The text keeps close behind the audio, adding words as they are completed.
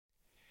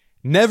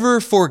Never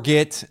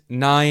forget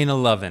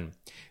 9/11.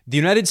 The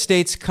United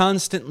States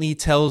constantly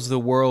tells the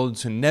world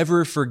to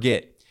never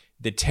forget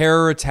the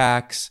terror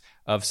attacks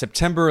of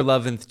September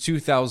 11th,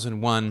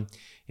 2001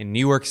 in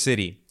New York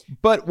City.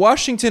 But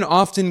Washington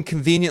often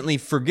conveniently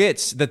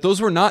forgets that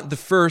those were not the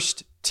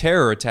first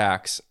terror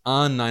attacks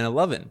on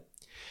 9/11.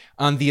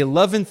 On the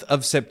 11th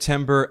of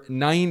September,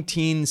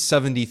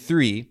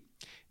 1973,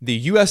 the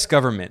U.S.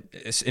 government,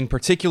 in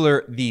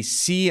particular the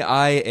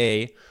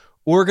CIA,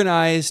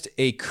 organized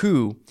a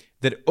coup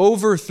that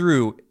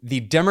overthrew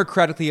the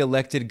democratically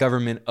elected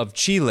government of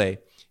Chile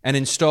and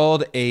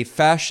installed a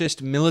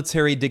fascist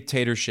military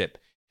dictatorship.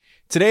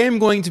 Today I'm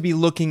going to be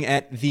looking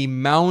at the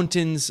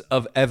mountains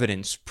of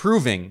evidence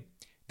proving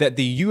that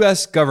the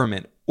U.S.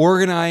 government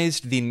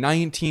organized the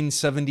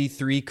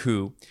 1973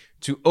 coup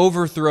to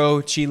overthrow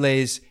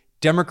Chile's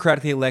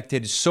democratically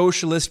elected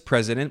socialist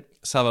president,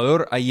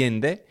 Salvador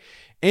Allende,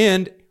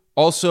 and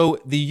also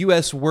the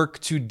U.S.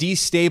 worked to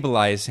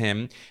destabilize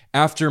him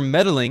after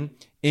meddling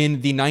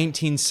in the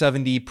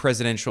 1970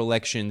 presidential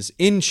elections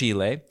in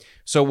Chile.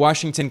 So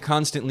Washington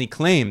constantly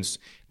claims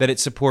that it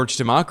supports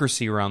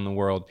democracy around the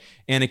world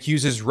and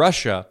accuses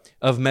Russia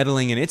of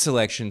meddling in its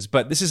elections.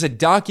 But this is a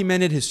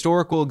documented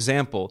historical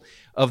example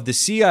of the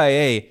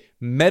CIA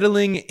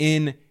meddling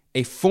in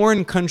a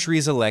foreign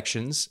country's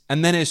elections.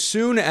 And then as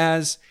soon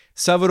as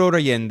Salvador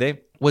Allende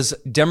was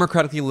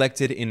democratically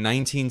elected in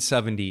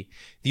 1970,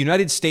 the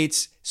United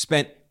States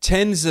spent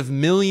tens of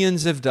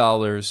millions of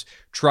dollars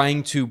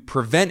trying to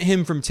prevent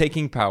him from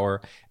taking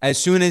power. As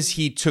soon as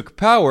he took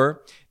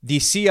power, the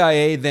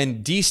CIA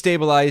then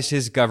destabilized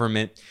his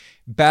government,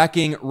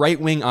 backing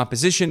right-wing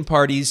opposition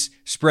parties,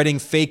 spreading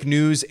fake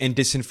news and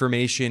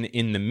disinformation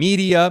in the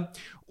media,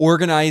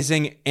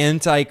 organizing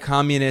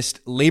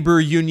anti-communist labor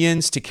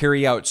unions to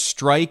carry out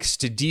strikes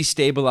to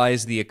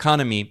destabilize the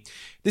economy.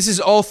 This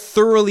is all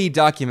thoroughly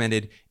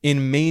documented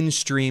in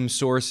mainstream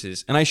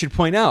sources. And I should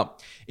point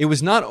out, it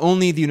was not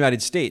only the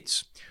United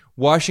States.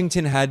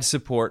 Washington had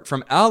support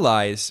from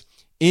allies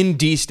in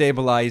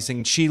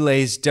destabilizing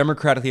Chile's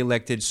democratically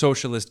elected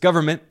socialist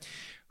government.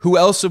 Who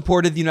else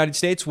supported the United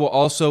States? Well,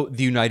 also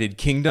the United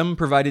Kingdom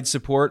provided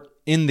support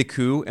in the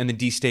coup and the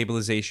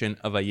destabilization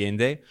of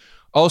Allende.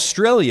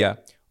 Australia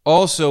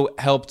also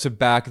helped to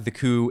back the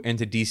coup and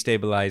to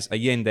destabilize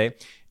Allende.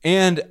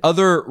 And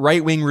other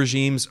right-wing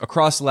regimes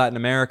across Latin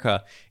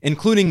America,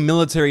 including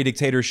military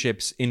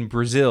dictatorships in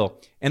Brazil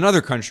and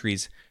other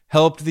countries,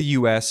 helped the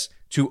U.S.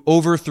 to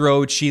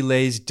overthrow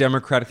Chile's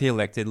democratically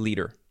elected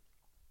leader.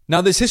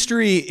 Now, this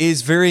history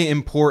is very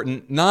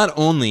important, not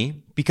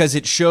only because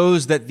it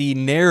shows that the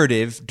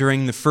narrative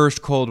during the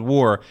First Cold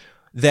War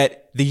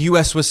that the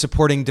U.S. was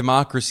supporting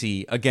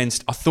democracy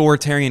against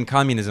authoritarian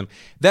communism,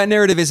 that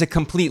narrative is a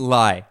complete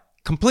lie,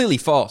 completely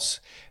false.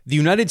 The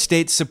United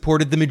States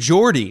supported the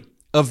majority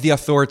of the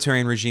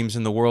authoritarian regimes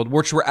in the world,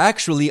 which were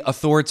actually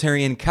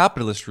authoritarian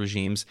capitalist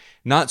regimes,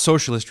 not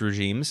socialist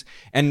regimes.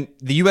 And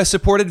the U.S.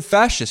 supported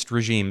fascist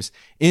regimes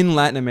in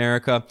Latin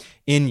America,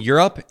 in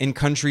Europe, in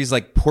countries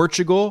like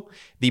Portugal.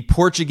 The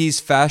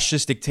Portuguese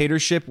fascist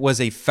dictatorship was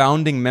a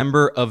founding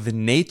member of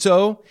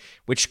NATO,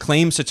 which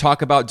claims to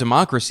talk about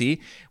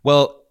democracy.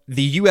 Well,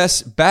 the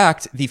U.S.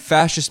 backed the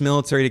fascist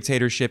military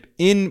dictatorship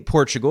in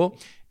Portugal.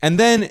 And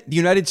then the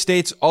United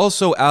States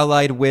also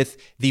allied with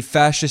the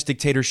fascist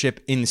dictatorship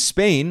in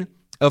Spain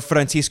of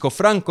Francisco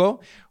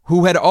Franco,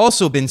 who had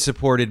also been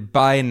supported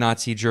by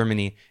Nazi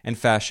Germany and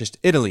fascist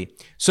Italy.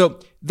 So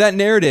that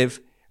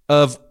narrative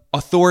of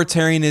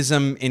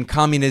authoritarianism in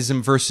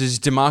communism versus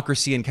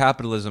democracy and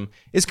capitalism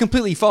is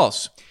completely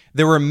false.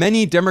 There were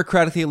many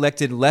democratically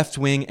elected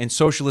left-wing and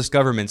socialist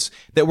governments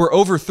that were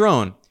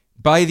overthrown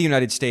by the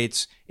United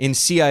States in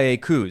CIA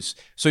coups.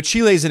 So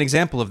Chile is an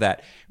example of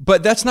that.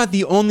 But that's not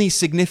the only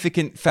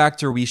significant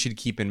factor we should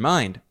keep in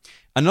mind.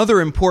 Another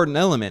important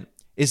element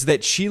is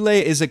that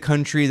Chile is a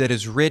country that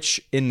is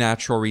rich in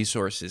natural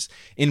resources.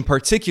 In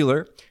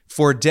particular,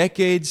 for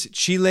decades,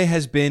 Chile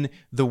has been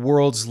the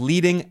world's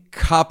leading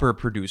copper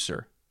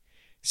producer.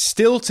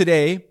 Still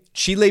today,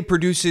 Chile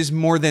produces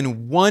more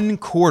than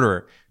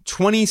 1/4,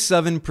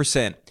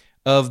 27%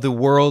 of the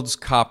world's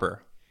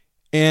copper.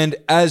 And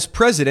as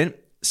president,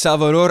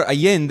 Salvador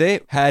Allende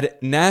had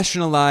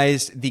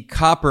nationalized the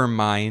copper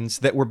mines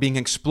that were being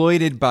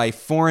exploited by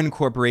foreign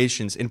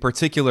corporations, in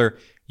particular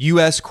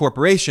U.S.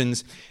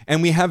 corporations,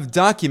 and we have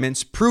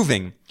documents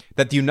proving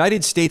that the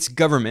United States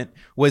government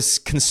was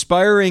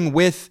conspiring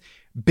with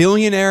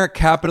billionaire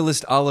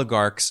capitalist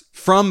oligarchs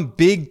from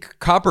big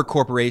copper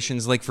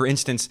corporations, like, for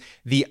instance,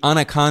 the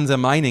Anaconda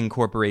Mining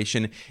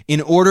Corporation, in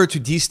order to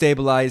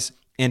destabilize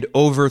and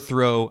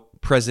overthrow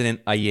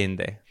President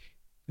Allende.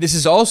 This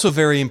is also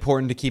very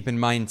important to keep in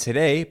mind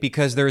today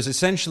because there is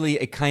essentially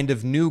a kind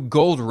of new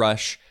gold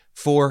rush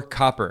for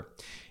copper.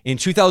 In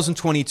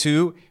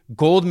 2022,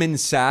 Goldman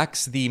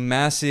Sachs, the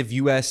massive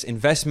U.S.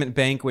 investment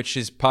bank, which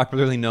is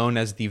popularly known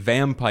as the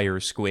vampire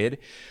squid,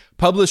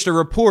 published a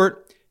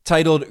report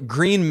titled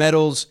Green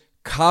Metals,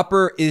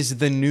 Copper is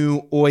the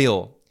New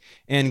Oil.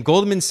 And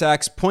Goldman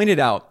Sachs pointed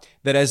out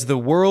that as the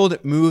world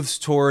moves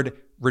toward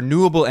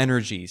renewable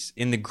energies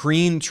in the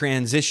green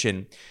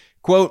transition,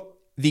 quote,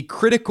 the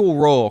critical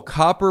role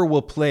copper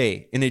will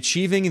play in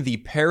achieving the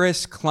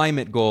Paris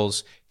climate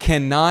goals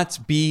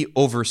cannot be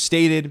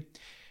overstated.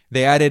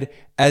 They added,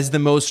 as the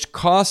most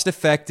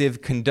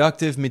cost-effective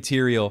conductive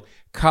material,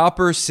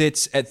 copper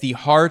sits at the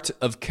heart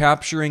of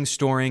capturing,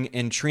 storing,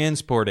 and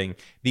transporting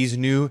these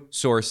new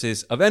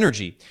sources of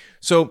energy.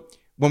 So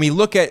when we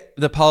look at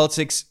the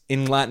politics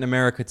in Latin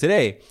America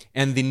today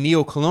and the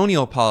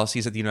neo-colonial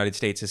policies that the United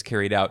States has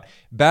carried out,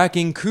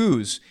 backing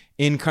coups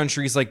in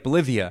countries like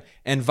Bolivia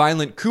and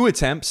violent coup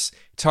attempts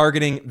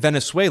targeting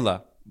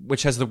Venezuela,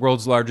 which has the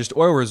world's largest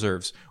oil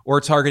reserves, or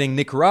targeting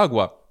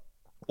Nicaragua,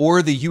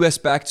 or the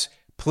U.S.-backed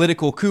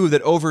political coup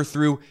that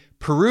overthrew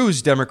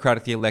Peru's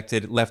democratically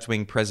elected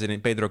left-wing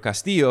president Pedro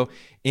Castillo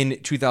in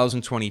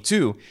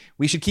 2022.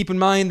 We should keep in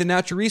mind the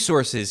natural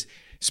resources.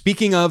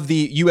 Speaking of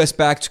the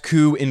U.S.-backed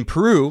coup in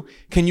Peru,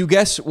 can you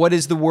guess what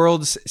is the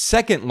world's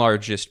second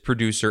largest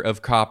producer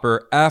of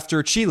copper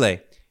after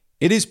Chile?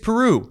 It is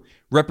Peru,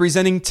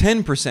 representing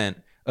 10%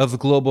 of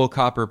global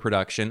copper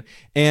production.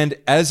 And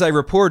as I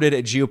reported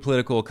at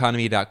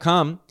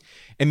geopoliticaleconomy.com,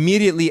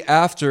 immediately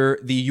after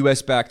the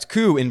U.S.-backed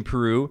coup in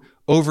Peru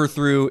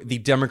overthrew the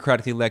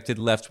democratically elected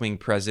left-wing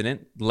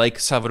president, like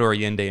Salvador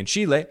Allende in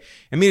Chile,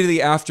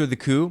 immediately after the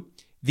coup,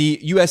 the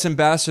U.S.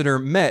 ambassador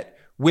met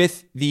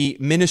with the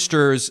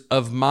ministers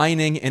of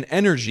mining and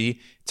energy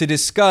to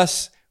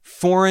discuss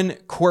foreign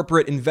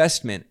corporate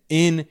investment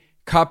in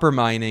copper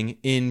mining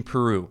in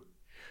Peru.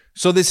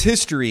 So this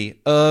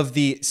history of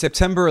the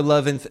September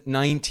 11th,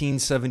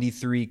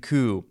 1973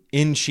 coup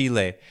in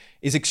Chile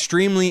is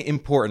extremely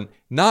important,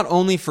 not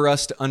only for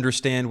us to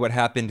understand what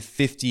happened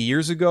 50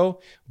 years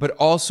ago, but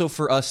also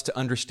for us to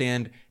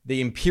understand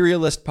the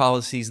imperialist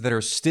policies that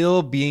are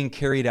still being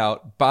carried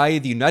out by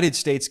the United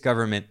States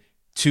government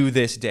to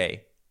this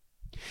day.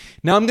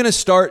 Now I'm going to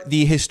start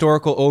the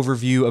historical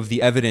overview of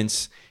the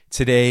evidence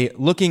today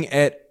looking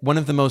at one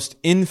of the most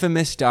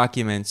infamous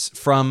documents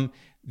from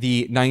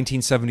the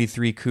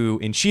 1973 coup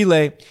in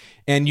Chile,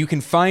 and you can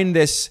find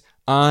this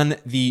on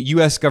the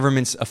U.S.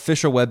 government's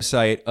official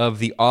website of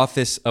the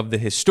Office of the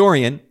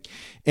Historian.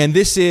 And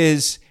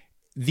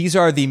these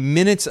are the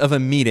minutes of a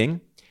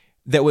meeting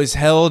that was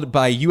held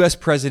by U.S.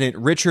 President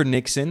Richard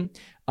Nixon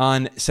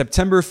on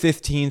September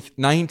 15th,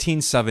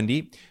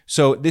 1970.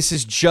 So this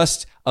is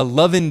just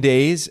 11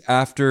 days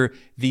after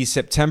the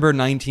September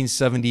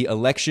 1970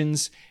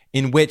 elections,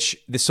 in which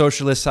the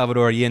socialist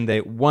Salvador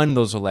Allende won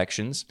those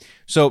elections.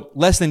 So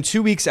less than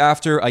 2 weeks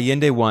after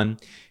Allende won,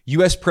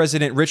 U.S.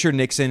 President Richard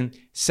Nixon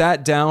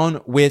sat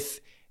down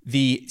with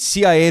the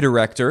CIA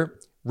director,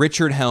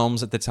 Richard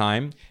Helms at the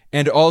time,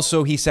 and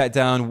also he sat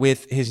down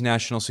with his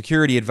national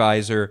security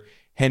advisor,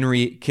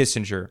 Henry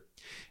Kissinger.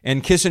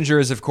 And Kissinger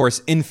is, of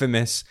course,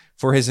 infamous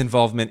for his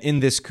involvement in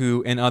this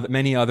coup and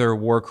many other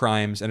war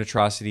crimes and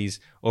atrocities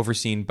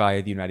overseen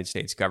by the United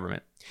States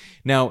government.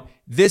 Now,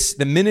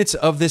 the minutes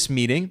of this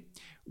meeting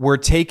were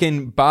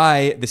taken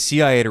by the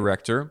CIA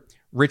director,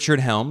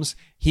 Richard Helms.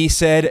 He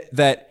said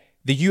that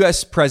the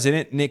U.S.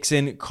 President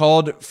Nixon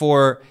called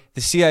for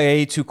the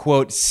CIA to,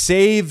 quote,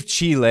 save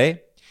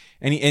Chile.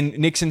 And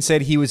Nixon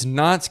said he was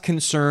not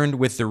concerned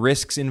with the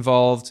risks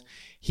involved.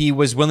 He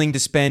was willing to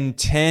spend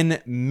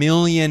 $10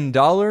 million.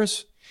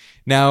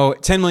 Now,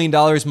 $10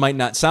 million might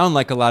not sound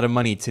like a lot of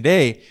money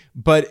today,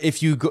 but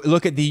if you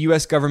look at the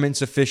U.S.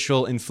 government's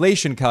official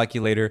inflation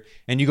calculator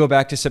and you go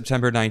back to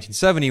September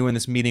 1970 when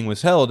this meeting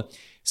was held,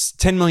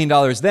 $10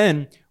 million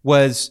then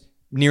was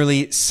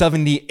nearly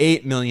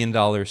 $78 million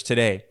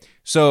today.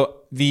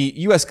 So the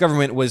U.S.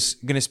 government was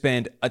going to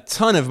spend a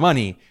ton of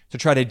money to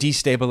try to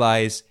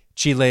destabilize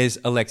Chile's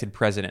elected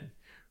president.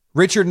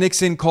 Richard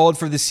Nixon called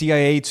for the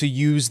CIA to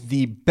use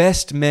the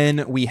best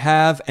men we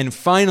have. And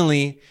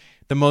finally,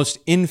 the most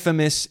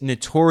infamous,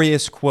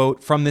 notorious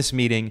quote from this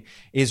meeting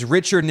is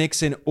Richard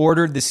Nixon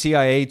ordered the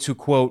CIA to,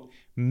 quote,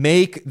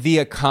 make the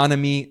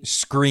economy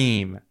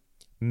scream.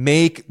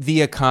 Make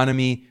the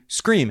economy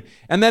scream.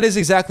 And that is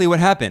exactly what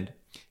happened.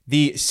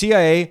 The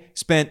CIA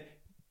spent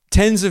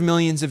tens of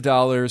millions of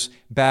dollars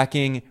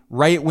backing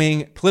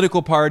right-wing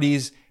political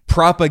parties,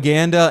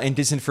 propaganda and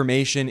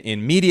disinformation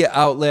in media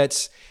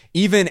outlets,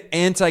 even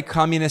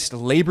anti-communist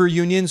labor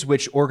unions,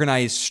 which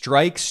organize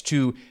strikes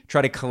to try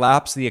to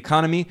collapse the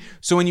economy.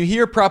 So when you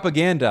hear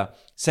propaganda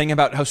saying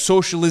about how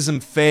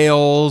socialism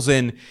fails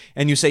and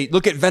you say,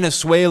 look at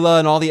Venezuela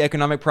and all the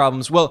economic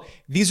problems, well,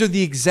 these are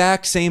the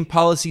exact same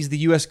policies the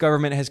U.S.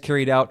 government has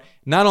carried out,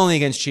 not only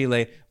against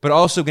Chile, but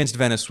also against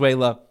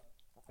Venezuela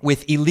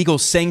with illegal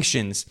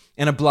sanctions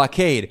and a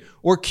blockade,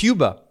 or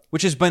Cuba,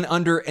 which has been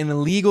under an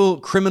illegal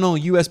criminal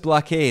U.S.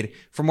 blockade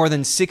for more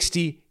than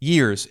 60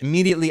 years,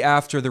 immediately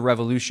after the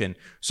revolution.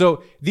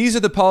 So these are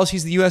the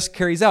policies the U.S.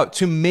 carries out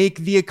to make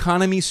the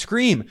economy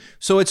scream.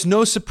 So it's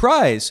no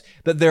surprise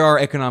that there are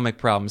economic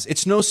problems.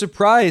 It's no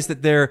surprise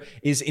that there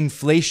is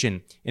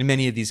inflation in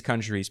many of these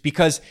countries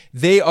because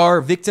they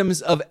are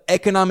victims of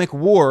economic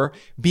war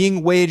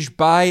being waged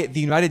by the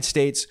United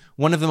States,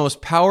 one of the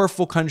most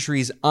powerful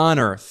countries on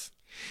earth.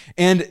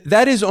 And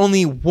that is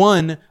only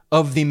one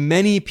of the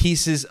many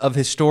pieces of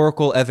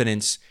historical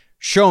evidence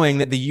showing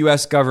that the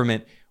US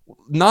government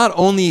not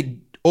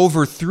only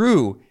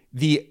overthrew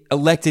the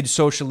elected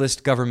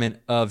socialist government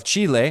of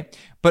Chile,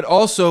 but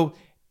also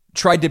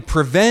tried to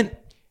prevent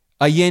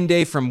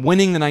Allende from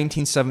winning the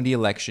 1970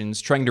 elections,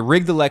 trying to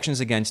rig the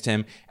elections against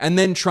him, and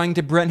then trying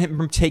to prevent him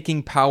from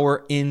taking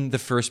power in the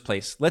first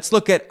place. Let's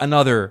look at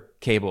another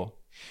cable.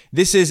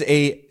 This is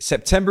a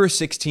September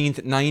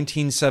 16th,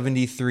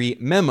 1973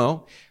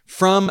 memo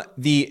from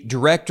the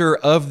director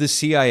of the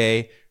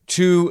CIA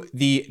to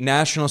the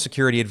National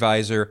Security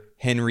Advisor,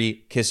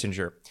 Henry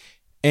Kissinger.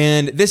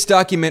 And this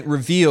document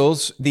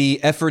reveals the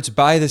efforts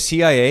by the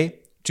CIA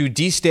to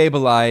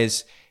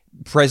destabilize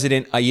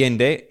President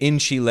Allende in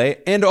Chile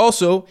and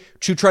also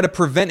to try to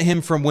prevent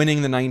him from winning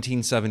the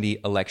 1970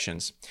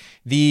 elections.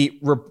 The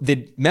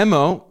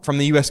memo from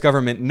the US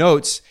government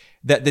notes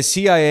that the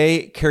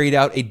CIA carried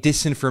out a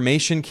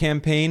disinformation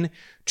campaign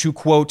to,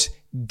 quote,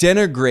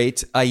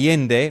 denigrate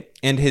Allende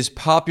and his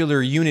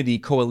Popular Unity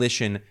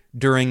coalition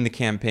during the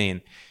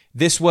campaign.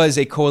 This was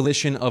a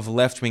coalition of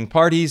left-wing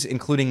parties,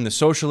 including the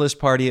Socialist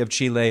Party of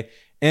Chile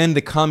and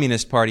the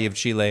Communist Party of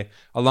Chile,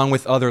 along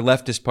with other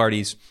leftist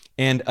parties.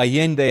 And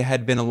Allende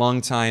had been a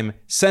longtime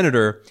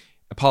senator,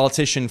 a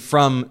politician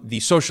from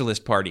the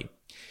Socialist Party.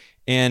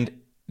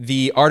 And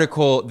the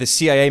article, the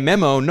CIA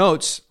memo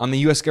notes on the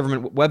US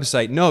government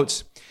website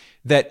notes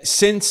that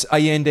since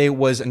Allende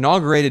was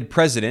inaugurated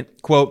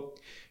president, quote,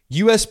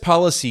 US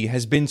policy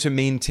has been to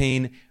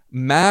maintain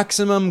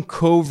maximum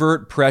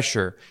covert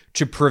pressure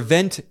to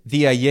prevent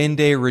the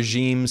Allende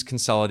regime's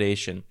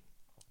consolidation.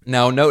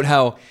 Now, note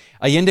how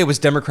Allende was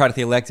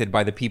democratically elected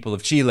by the people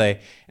of Chile,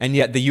 and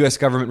yet the U.S.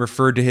 government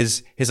referred to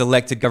his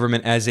elected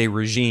government as a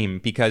regime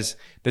because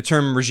the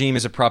term regime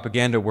is a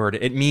propaganda word.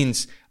 It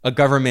means a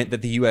government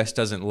that the U.S.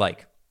 doesn't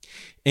like.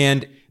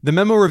 And the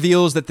memo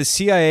reveals that the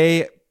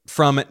CIA,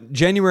 from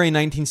January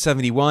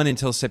 1971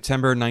 until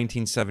September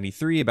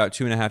 1973, about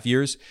 2.5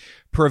 years,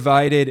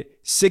 provided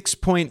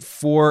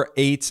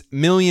 $6.48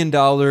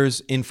 million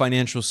in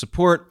financial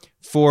support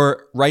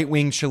for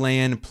right-wing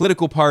Chilean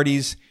political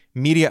parties,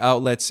 media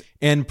outlets,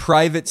 and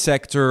private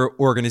sector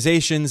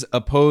organizations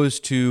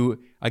opposed to,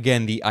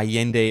 again, the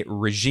Allende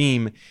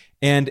regime.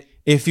 And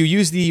if you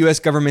use the US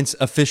government's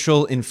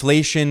official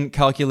inflation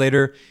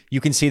calculator,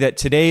 you can see that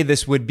today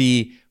this would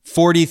be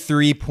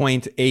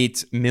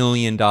 $43.8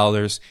 million.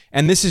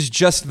 And this is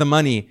just the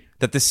money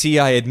that the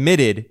CIA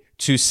admitted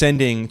to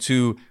sending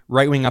to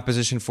right-wing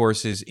opposition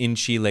forces in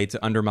Chile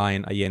to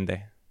undermine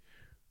Allende.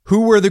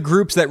 Who were the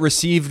groups that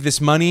received this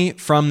money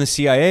from the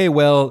CIA?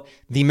 Well,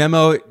 the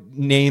memo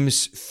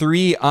names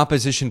 3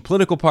 opposition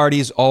political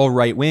parties, all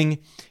right-wing: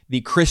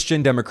 the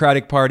Christian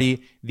Democratic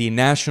Party, the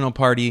National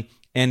Party,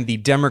 and the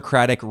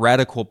Democratic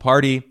Radical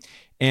Party.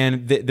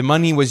 And the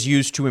money was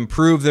used to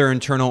improve their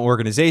internal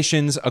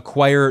organizations,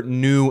 acquire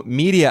new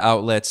media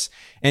outlets,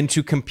 and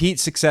to compete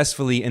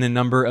successfully in a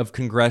number of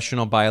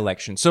congressional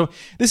by-elections. So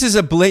this is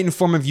a blatant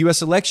form of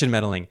U.S. election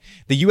meddling.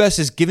 The U.S.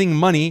 is giving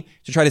money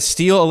to try to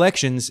steal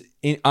elections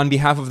on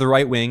behalf of the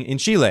right wing in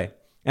Chile.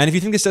 And if you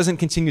think this doesn't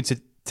continue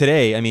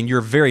today, I mean,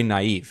 you're very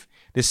naive.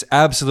 This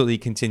absolutely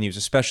continues,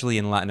 especially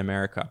in Latin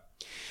America.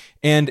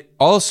 And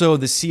also,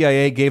 the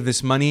CIA gave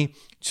this money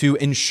to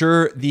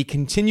ensure the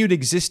continued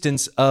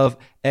existence of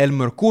El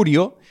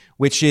Mercurio,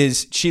 which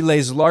is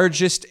Chile's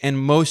largest and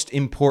most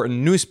important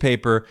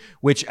newspaper,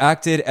 which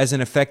acted as an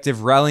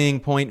effective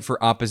rallying point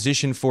for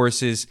opposition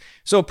forces.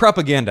 So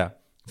propaganda,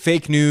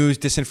 fake news,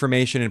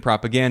 disinformation, and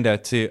propaganda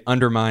to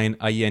undermine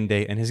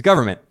Allende and his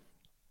government.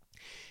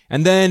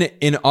 And then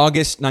in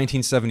August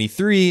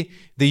 1973,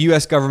 the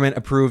U.S. government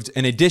approved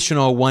an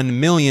additional $1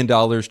 million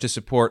to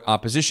support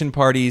opposition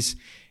parties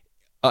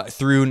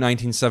through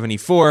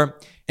 1974.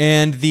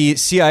 And the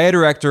CIA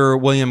director,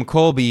 William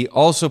Colby,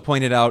 also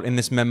pointed out in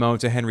this memo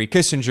to Henry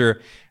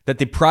Kissinger that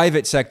the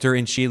private sector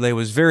in Chile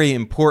was very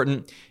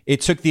important.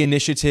 It took the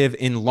initiative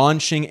in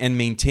launching and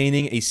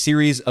maintaining a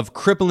series of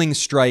crippling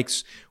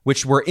strikes,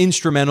 which were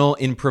instrumental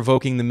in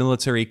provoking the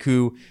military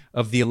coup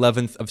of the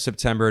 11th of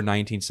September,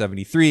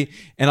 1973.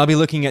 And I'll be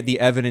looking at the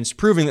evidence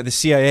proving that the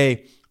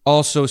CIA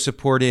also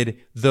supported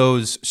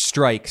those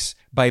strikes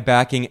by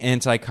backing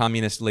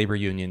anti-communist labor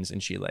unions in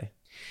Chile.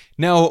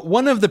 Now,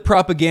 one of the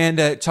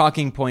propaganda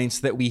talking points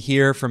that we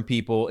hear from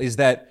people is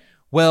that,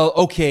 well,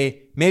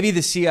 okay, maybe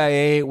the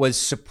CIA was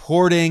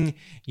supporting,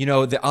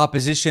 the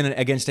opposition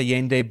against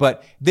Allende,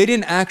 but they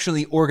didn't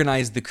actually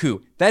organize the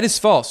coup. That is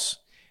false.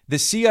 The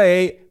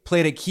CIA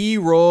played a key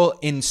role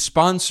in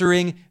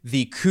sponsoring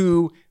the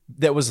coup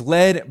that was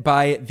led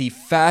by the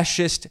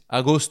fascist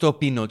Augusto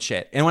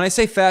Pinochet. And when I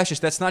say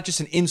fascist, that's not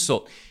just an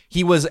insult.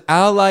 He was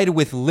allied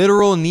with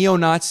literal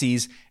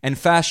neo-Nazis and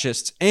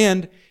fascists.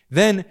 And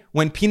then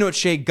when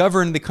Pinochet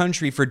governed the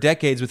country for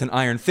decades with an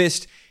iron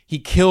fist, He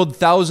killed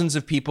thousands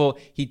of people.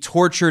 He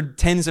tortured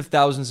tens of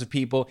thousands of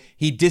people.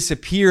 He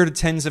disappeared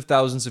tens of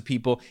thousands of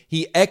people.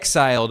 He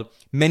exiled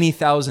many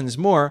thousands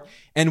more.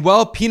 And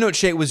while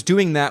Pinochet was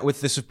doing that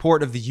with the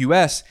support of the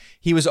US,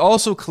 he was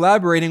also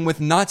collaborating with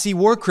Nazi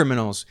war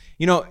criminals.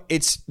 You know,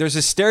 there's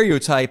a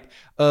stereotype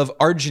of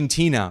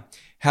Argentina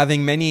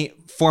having many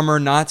former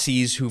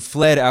Nazis who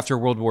fled after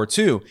World War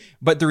II.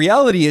 But the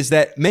reality is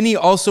that many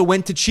also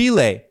went to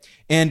Chile.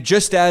 And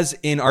just as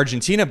in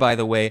Argentina, by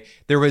the way,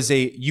 there was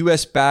a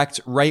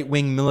US-backed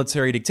right-wing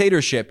military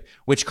dictatorship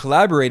which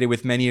collaborated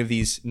with many of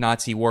these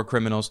Nazi war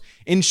criminals.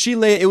 In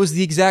Chile, it was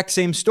the exact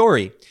same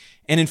story.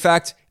 And in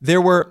fact,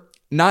 there were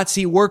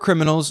Nazi war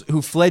criminals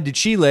who fled to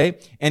Chile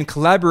and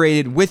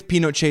collaborated with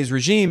Pinochet's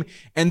regime,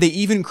 and they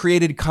even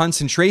created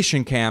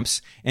concentration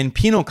camps and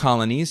penal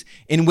colonies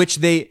in which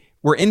they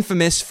were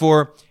infamous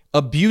for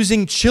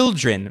abusing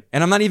children.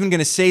 And I'm not even going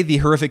to say the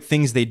horrific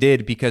things they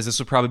did because this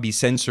will probably be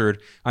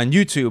censored on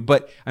YouTube.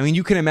 But I mean,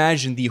 you can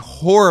imagine the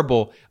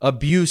horrible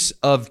abuse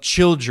of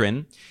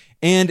children.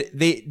 And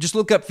they just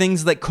look up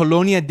things like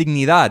Colonia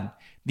Dignidad,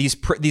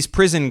 these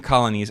prison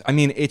colonies. I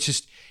mean,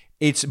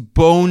 it's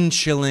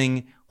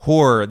bone-chilling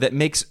horror that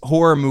makes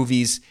horror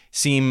movies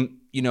seem,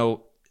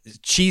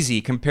 cheesy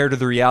compared to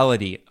the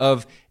reality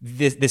of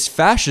this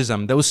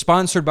fascism that was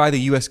sponsored by the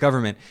US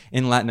government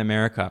in Latin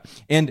America.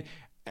 And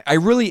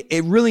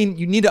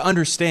you need to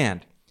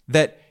understand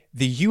that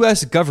the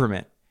US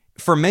government,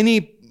 for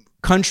many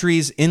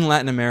countries in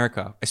Latin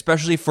America,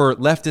 especially for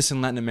leftists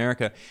in Latin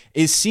America,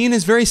 is seen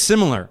as very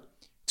similar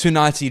to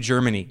Nazi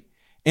Germany.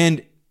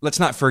 And let's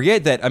not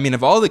forget that,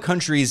 of all the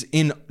countries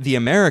in the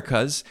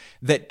Americas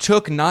that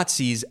took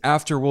Nazis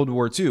after World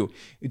War II,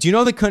 do you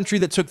know the country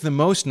that took the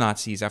most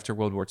Nazis after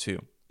World War II?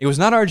 It was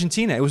not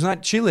Argentina. It was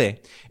not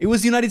Chile. It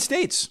was the United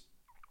States.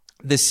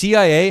 The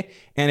CIA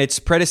and its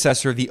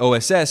predecessor, the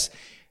OSS,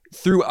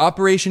 through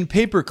Operation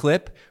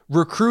Paperclip,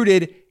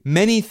 recruited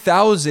many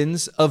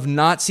thousands of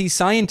Nazi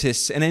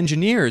scientists and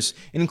engineers,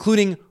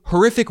 including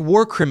horrific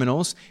war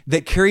criminals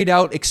that carried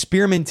out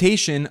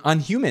experimentation on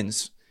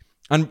humans.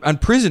 On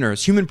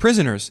prisoners, human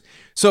prisoners.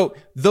 So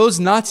those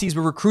Nazis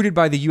were recruited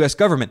by the US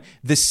government.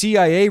 The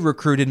CIA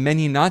recruited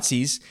many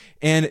Nazis.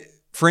 And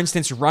for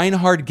instance,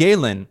 Reinhard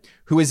Gehlen,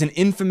 who is an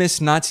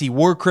infamous Nazi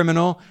war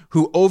criminal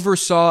who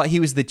he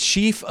was the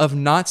chief of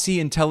Nazi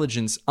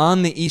intelligence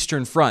on the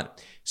Eastern Front,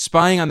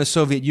 spying on the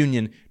Soviet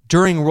Union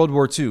during World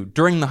War II,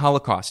 during the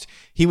Holocaust.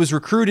 He was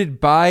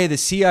recruited by the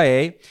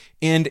CIA,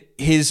 and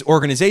his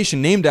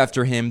organization, named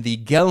after him, the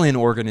Gehlen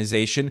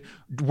Organization,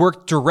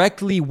 worked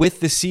directly with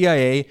the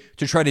CIA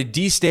to try to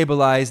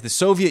destabilize the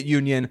Soviet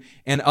Union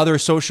and other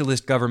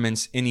socialist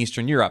governments in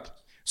Eastern Europe.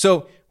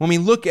 So when we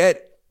look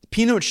at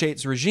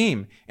Pinochet's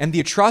regime and the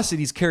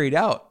atrocities carried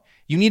out,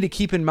 you need to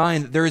keep in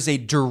mind that there is a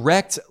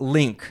direct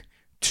link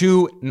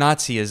to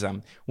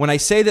Nazism. When I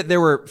say that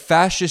there were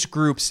fascist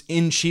groups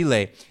in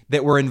Chile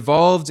that were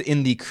involved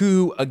in the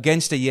coup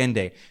against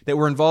Allende, that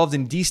were involved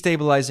in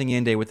destabilizing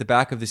Allende with the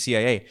back of the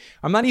CIA,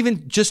 I'm not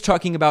even just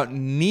talking about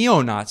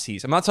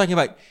neo-Nazis. I'm not talking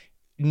about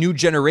new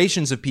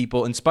generations of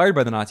people inspired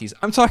by the Nazis.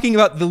 I'm talking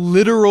about the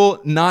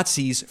literal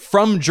Nazis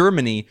from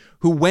Germany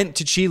who went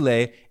to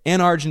Chile and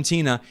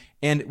Argentina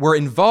and were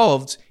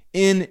involved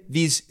in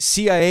these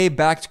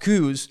CIA-backed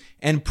coups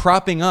and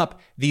propping up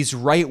these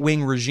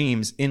right-wing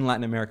regimes in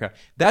Latin America.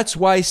 That's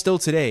why still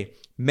today,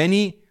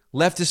 many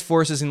leftist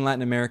forces in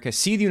Latin America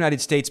see the United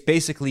States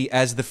basically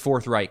as the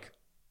Fourth Reich.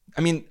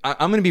 I'm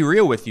going to be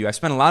real with you. I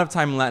spent a lot of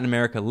time in Latin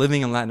America,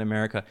 living in Latin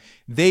America.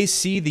 They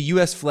see the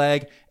US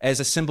flag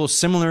as a symbol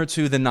similar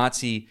to the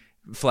Nazi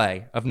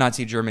flag of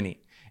Nazi Germany.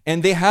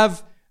 And they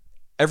have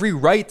every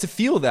right to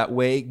feel that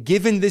way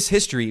given this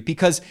history,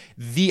 because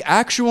the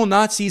actual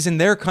Nazis in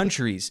their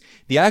countries,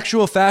 the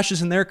actual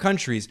fascists in their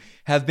countries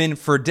have been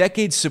for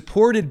decades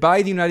supported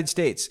by the United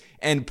States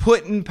and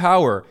put in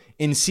power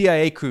in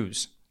CIA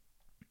coups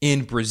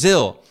in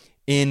Brazil,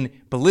 in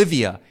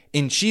Bolivia,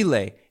 in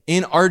Chile,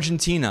 in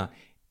Argentina.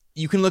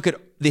 You can look at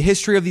the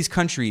history of these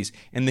countries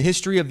and the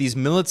history of these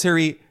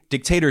military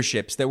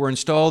dictatorships that were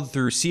installed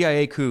through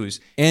CIA coups.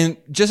 And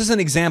just as an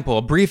example,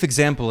 a brief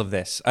example of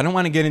this, I don't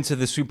want to get into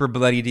the super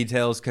bloody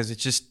details because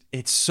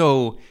it's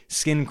so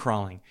skin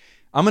crawling.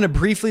 I'm going to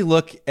briefly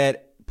look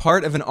at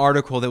part of an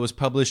article that was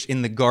published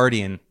in The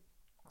Guardian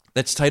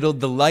that's titled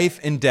The Life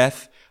and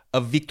Death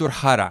of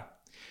Víctor Jara.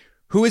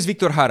 Who is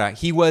Víctor Jara?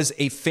 He was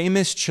a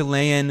famous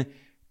Chilean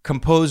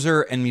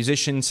composer and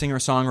musician,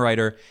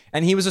 singer-songwriter,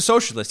 and he was a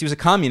socialist. He was a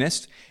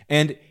communist,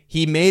 and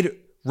he made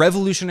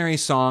revolutionary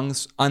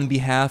songs on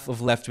behalf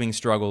of left-wing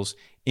struggles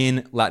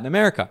in Latin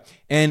America.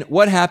 And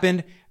what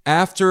happened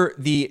after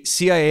the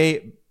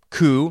CIA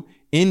coup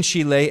in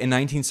Chile in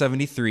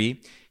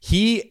 1973,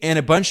 he and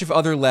a bunch of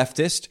other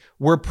leftists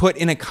were put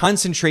in a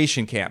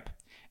concentration camp.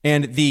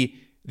 And the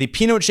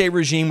Pinochet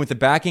regime, with the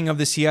backing of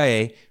the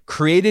CIA,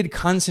 created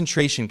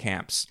concentration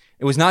camps.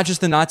 It was not just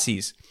the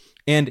Nazis.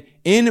 And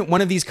in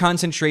one of these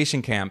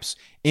concentration camps,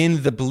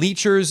 in the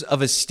bleachers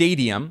of a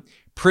stadium,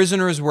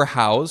 prisoners were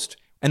housed,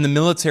 and the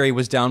military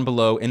was down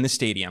below in the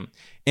stadium.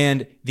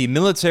 And the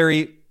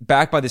military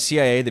backed by the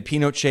CIA, the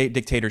Pinochet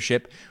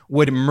dictatorship,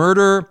 would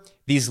murder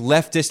these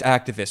leftist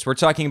activists. We're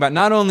talking about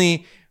not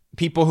only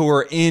people who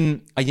were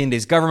in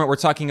Allende's government, we're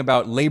talking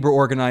about labor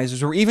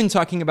organizers, we're even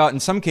talking about, in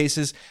some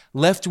cases,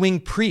 left-wing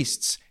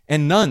priests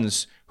and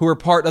nuns who were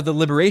part of the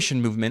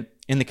liberation movement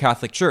in the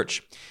Catholic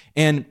Church.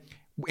 And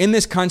in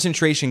this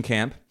concentration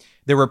camp,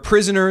 there were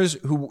prisoners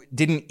who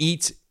didn't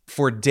eat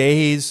for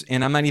days,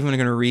 and I'm not even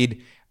going to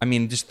read,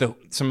 just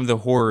some of the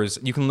horrors.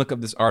 You can look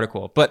up this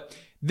article. But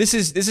this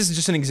is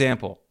just an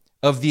example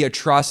of the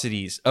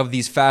atrocities of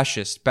these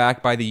fascists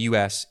backed by the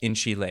US in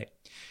Chile.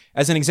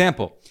 As an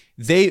example,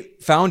 they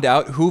found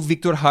out who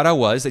Victor Jara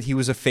was, that he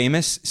was a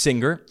famous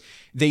singer.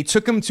 They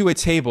took him to a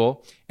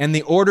table and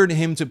they ordered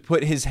him to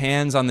put his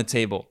hands on the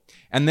table.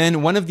 And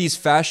then one of these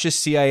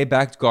fascist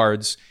CIA-backed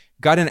guards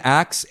got an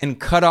axe and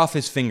cut off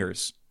his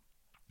fingers.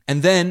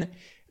 And then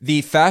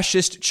the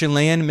fascist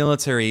Chilean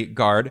military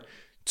guard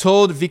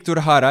told Victor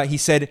Jara, he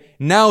said,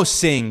 "Now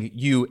sing,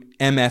 you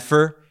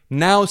MFer,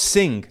 now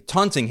sing,"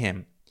 taunting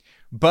him.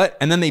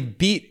 And then they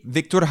beat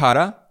Victor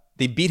Jara,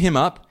 they beat him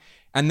up,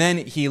 and then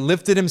he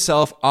lifted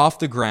himself off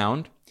the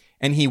ground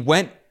and he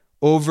went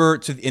over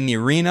in the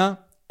arena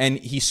and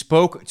he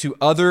spoke to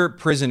other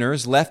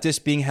prisoners,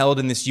 leftists being held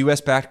in this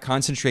US-backed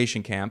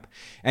concentration camp.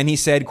 And he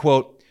said,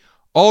 quote,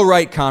 "All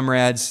right,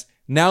 comrades,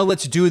 now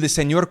let's do the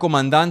Señor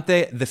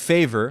Comandante the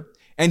favor."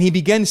 And he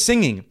began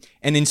singing.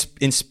 And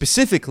in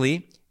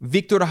specifically,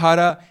 Victor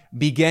Jara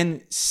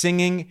began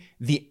singing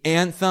the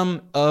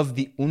anthem of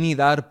the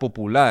Unidad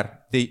Popular,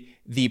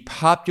 the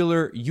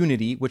Popular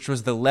Unity, which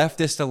was the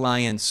leftist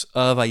alliance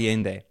of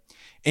Allende.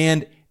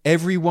 And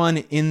everyone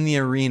in the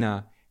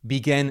arena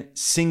began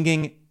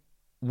singing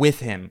with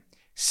him,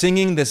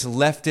 singing this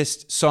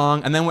leftist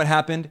song. And then what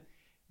happened?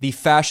 The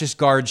fascist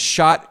guards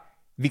shot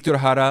Victor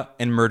Jara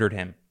and murdered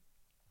him.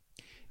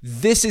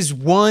 This is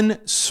one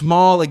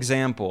small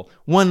example,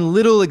 one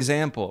little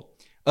example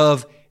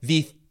of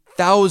the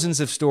thousands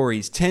of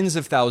stories, tens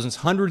of thousands,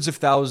 hundreds of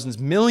thousands,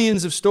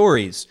 millions of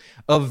stories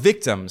of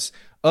victims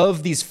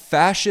of these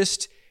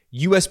fascist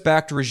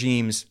US-backed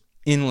regimes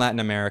in Latin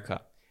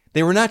America.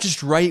 They were not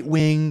just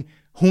right-wing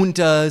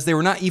juntas, they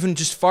were not even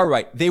just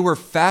far-right. They were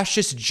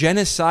fascist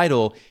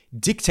genocidal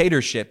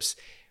dictatorships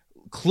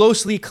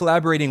closely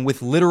collaborating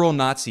with literal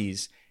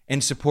Nazis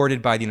and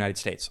supported by the United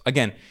States.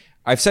 Again,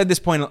 I've said this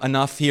point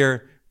enough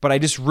here, but I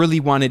just really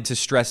wanted to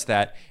stress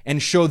that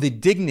and show the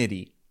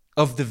dignity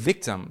of the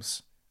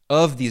victims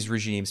of these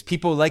regimes,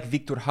 people like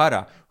Victor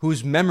Jara,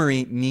 whose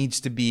memory needs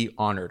to be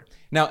honored.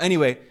 Now,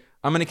 anyway,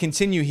 I'm going to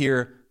continue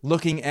here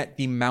looking at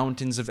the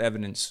mountains of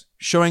evidence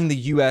showing the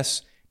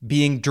US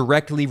being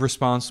directly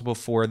responsible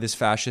for this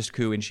fascist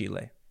coup in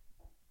Chile.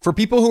 For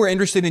people who are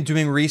interested in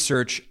doing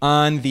research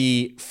on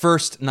the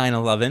first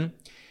 9/11,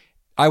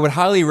 I would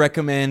highly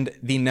recommend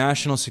the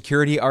National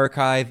Security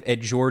Archive at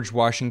George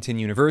Washington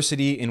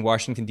University in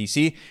Washington,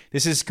 D.C.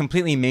 This is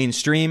completely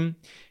mainstream.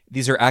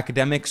 These are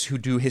academics who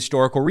do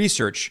historical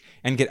research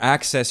and get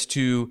access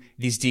to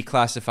these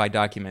declassified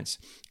documents.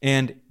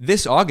 And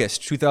this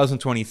August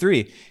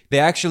 2023, they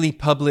actually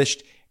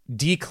published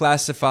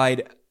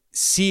declassified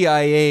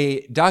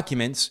CIA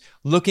documents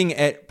looking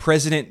at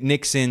President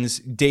Nixon's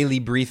daily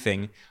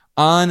briefing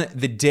on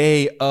the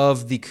day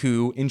of the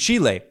coup in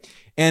Chile.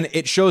 And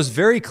it shows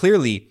very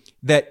clearly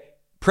that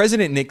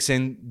President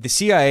Nixon, the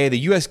CIA, the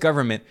US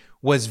government,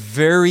 was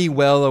very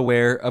well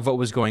aware of what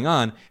was going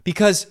on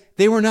because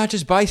they were not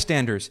just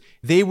bystanders.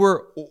 They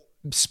were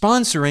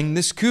sponsoring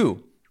this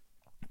coup.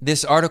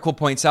 This article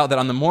points out that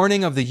on the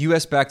morning of the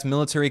US-backed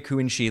military coup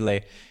in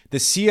Chile, the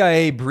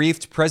CIA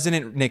briefed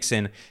President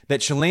Nixon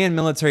that Chilean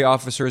military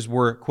officers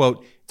were,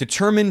 quote,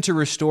 determined to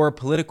restore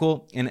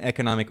political and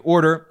economic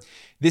order.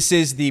 This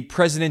is the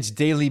president's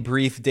daily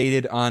brief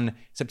dated on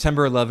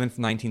September 11th,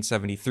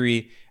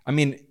 1973.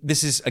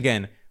 This is,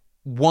 again,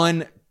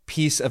 one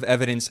piece of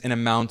evidence in a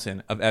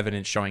mountain of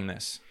evidence showing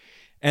this.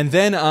 And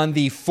then on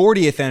the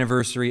 40th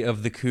anniversary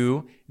of the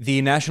coup,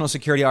 the National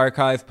Security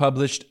Archive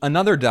published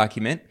another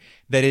document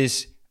that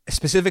is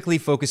specifically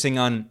focusing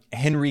on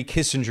Henry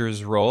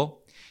Kissinger's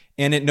role.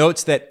 And it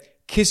notes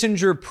that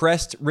Kissinger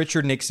pressed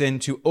Richard Nixon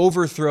to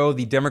overthrow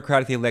the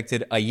democratically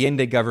elected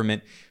Allende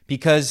government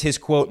because his,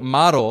 quote,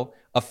 model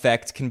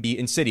effect can be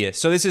insidious.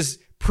 So this is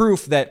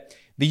proof that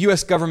the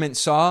U.S. government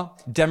saw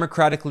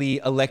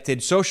democratically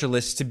elected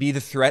socialists to be the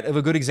threat of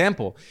a good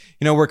example.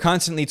 We're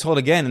constantly told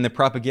again in the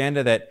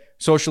propaganda that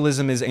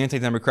socialism is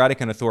anti-democratic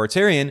and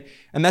authoritarian,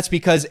 and that's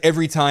because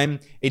every time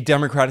a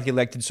democratically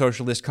elected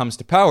socialist comes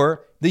to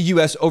power, the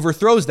U.S.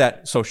 overthrows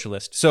that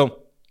socialist.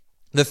 So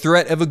the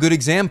threat of a good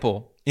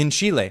example in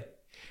Chile.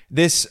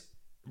 This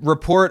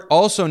report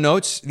also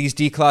notes, these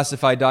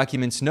declassified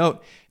documents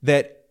note,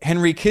 that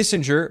Henry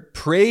Kissinger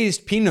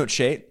praised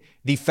Pinochet,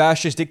 the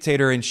fascist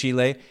dictator in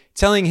Chile,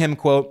 telling him,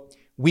 quote,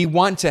 "We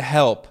want to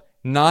help,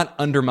 not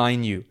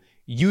undermine you.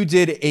 You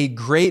did a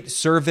great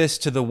service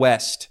to the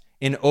West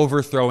in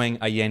overthrowing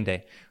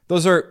Allende."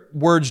 Those are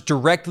words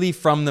directly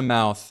from the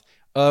mouth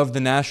of the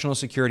National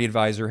Security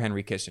Advisor,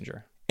 Henry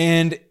Kissinger.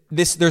 And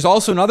there's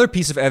also another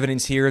piece of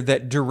evidence here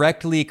that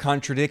directly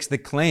contradicts the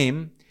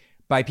claim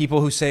by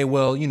people who say,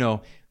 well,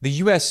 the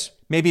U.S.,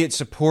 maybe it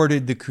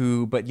supported the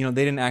coup, but,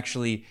 they didn't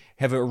actually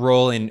have a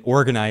role in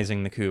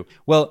organizing the coup.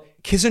 Well,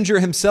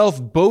 Kissinger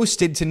himself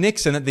boasted to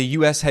Nixon that the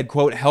U.S. had,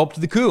 quote, helped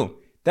the coup.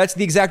 That's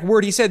the exact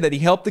word he said, that he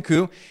helped the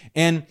coup.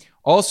 And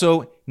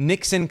also,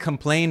 Nixon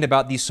complained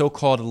about the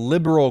so-called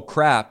liberal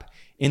crap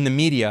in the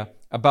media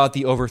about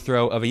the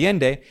overthrow of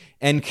Allende.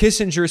 And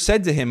Kissinger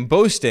said to him,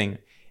 boasting,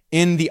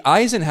 in the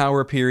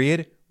Eisenhower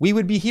period, we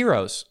would be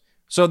heroes.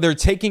 So they're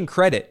taking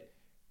credit.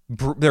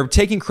 They're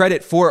taking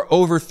credit for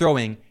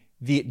overthrowing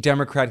the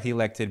democratically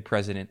elected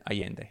President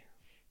Allende.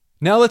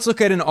 Now let's look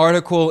at an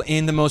article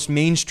in the most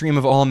mainstream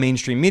of all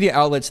mainstream media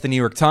outlets, the New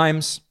York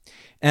Times.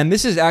 And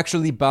this is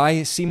actually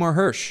by Seymour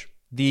Hersh,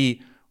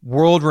 the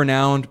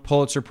world-renowned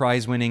Pulitzer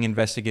Prize-winning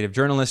investigative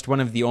journalist,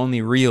 one of the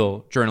only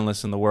real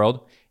journalists in the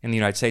world, in the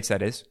United States,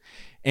 that is.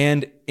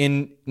 And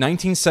in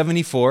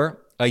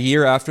 1974, a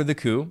year after the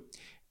coup,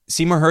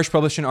 Seymour Hersh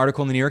published an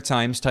article in the New York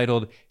Times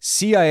titled,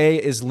 CIA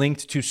is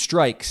linked to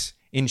strikes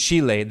in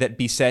Chile that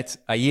beset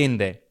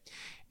Allende.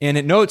 And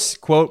it notes,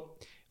 quote,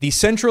 the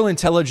Central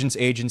Intelligence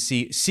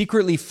Agency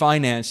secretly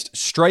financed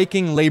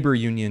striking labor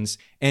unions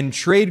and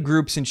trade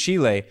groups in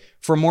Chile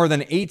for more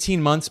than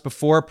 18 months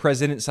before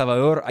President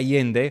Salvador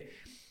Allende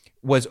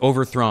was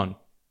overthrown.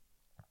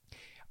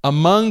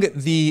 Among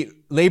the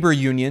labor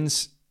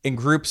unions and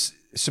groups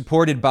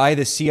supported by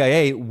the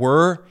CIA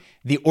were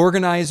the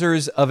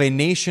organizers of a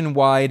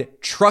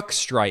nationwide truck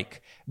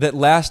strike that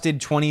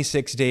lasted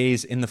 26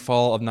 days in the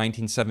fall of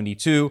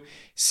 1972,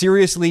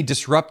 seriously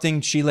disrupting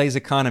Chile's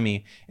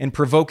economy and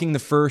provoking the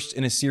first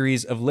in a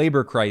series of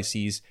labor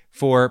crises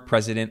for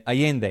President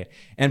Allende.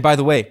 And by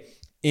the way,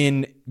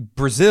 in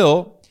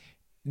Brazil,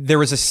 there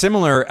was a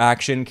similar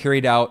action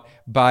carried out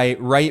by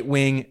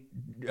right-wing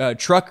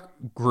truck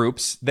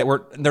groups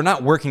they're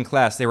not working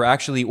class. They were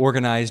actually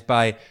organized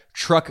by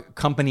truck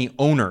company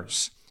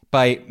owners,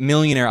 by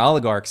millionaire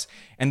oligarchs.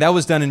 And that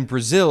was done in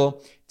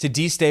Brazil to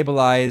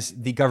destabilize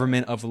the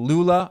government of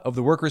Lula, of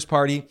the Workers'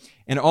 Party,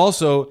 and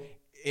also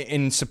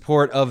in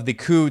support of the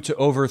coup to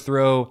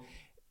overthrow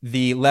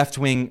the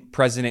left-wing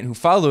president who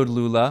followed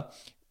Lula,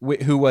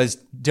 who was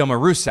Dilma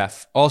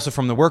Rousseff, also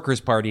from the Workers'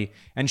 Party.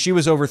 And she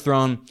was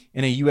overthrown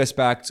in a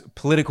U.S.-backed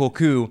political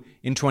coup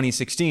in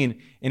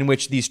 2016, in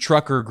which these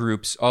trucker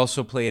groups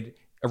also played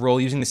a role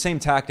using the same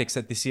tactics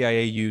that the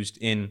CIA used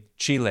in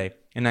Chile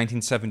in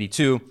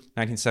 1972,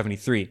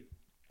 1973.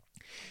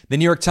 The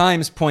New York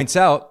Times points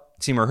out,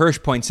 Seymour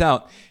Hersh points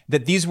out,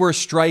 that these were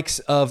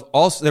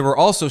there were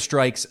also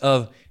strikes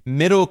of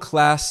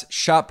middle-class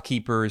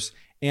shopkeepers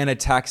and a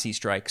taxi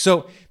strike.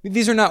 So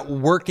these are not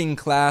working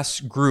class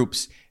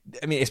groups.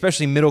 I mean,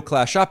 especially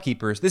middle-class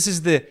shopkeepers. This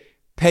is the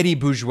petit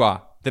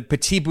bourgeois, the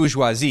petit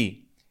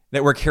bourgeoisie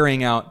that were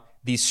carrying out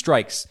these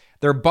strikes.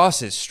 They're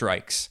bosses'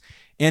 strikes.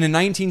 And in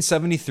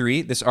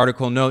 1973, this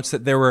article notes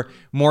that there were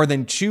more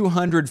than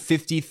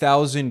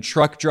 250,000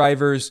 truck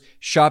drivers,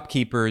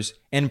 shopkeepers,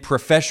 and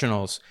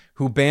professionals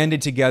who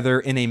banded together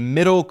in a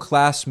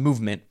middle-class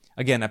movement,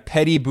 again, a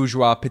petit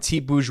bourgeois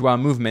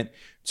movement,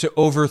 to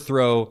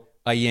overthrow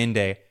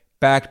Allende,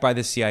 backed by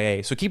the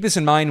CIA. So keep this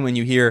in mind when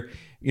you hear,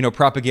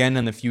 propaganda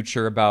in the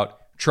future about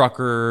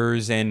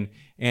truckers and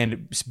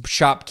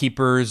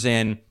shopkeepers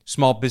and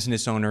small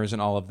business owners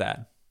and all of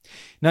that.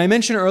 Now, I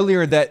mentioned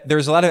earlier that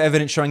there's a lot of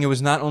evidence showing it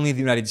was not only the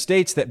United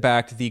States that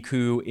backed the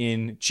coup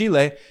in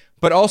Chile,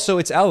 but also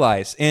its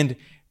allies. And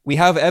we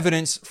have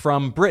evidence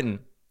from Britain.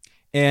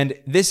 And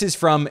this is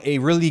from a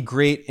really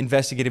great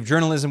investigative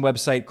journalism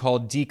website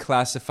called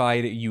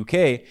Declassified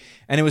UK.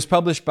 And it was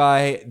published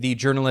by the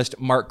journalist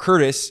Mark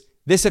Curtis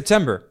this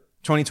September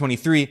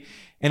 2023.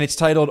 And it's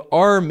titled,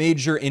 Our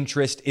Major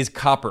Interest is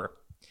Copper.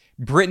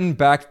 Britain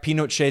backed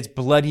Pinochet's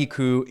bloody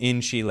coup in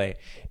Chile.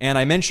 And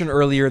I mentioned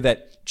earlier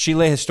that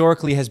Chile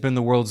historically has been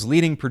the world's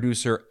leading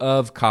producer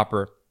of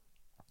copper.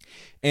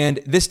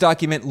 And this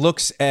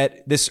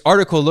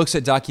article looks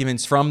at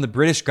documents from the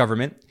British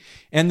government,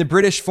 and the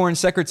British Foreign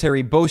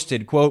Secretary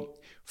boasted, quote,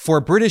 for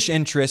British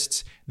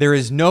interests, there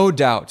is no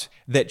doubt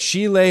that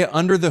Chile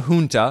under the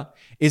junta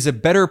is a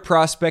better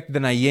prospect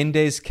than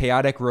Allende's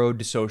chaotic road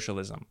to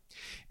socialism.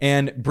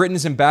 And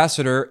Britain's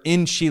ambassador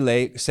in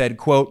Chile said,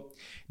 quote,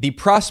 the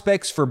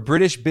prospects for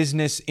British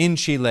business in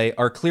Chile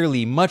are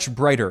clearly much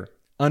brighter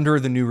under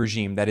the new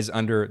regime, that is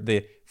under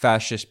the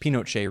fascist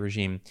Pinochet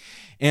regime.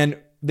 And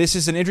this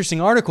is an interesting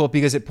article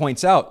because it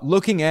points out,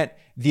 looking at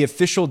the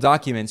official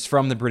documents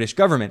from the British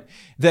government,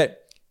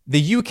 that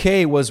the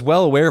UK was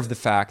well aware of the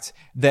fact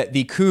that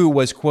the coup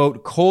was,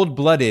 quote,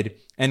 cold-blooded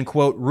and,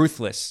 quote,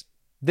 ruthless.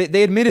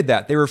 They admitted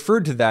that. They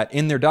referred to that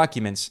in their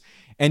documents.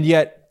 And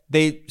yet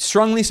they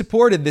strongly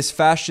supported this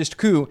fascist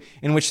coup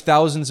in which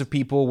thousands of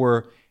people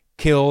were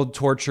killed,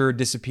 tortured,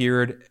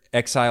 disappeared,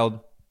 exiled.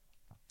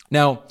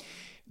 Now,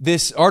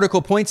 this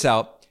article points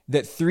out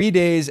that 3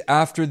 days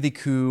after the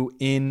coup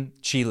in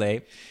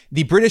Chile,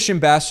 the British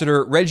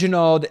ambassador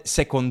Reginald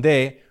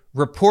Seconde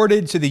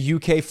reported to the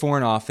UK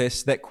Foreign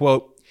Office that,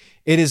 quote,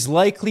 it is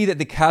likely that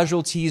the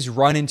casualties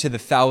run into the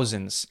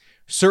thousands.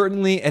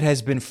 Certainly, it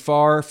has been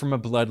far from a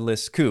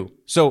bloodless coup.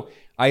 So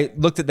I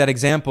looked at that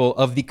example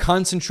of the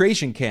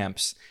concentration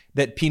camps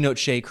that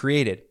Pinochet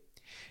created.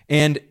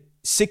 And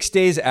 6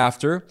 days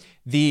after,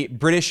 the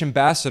British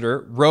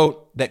ambassador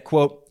wrote that,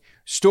 quote,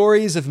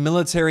 stories of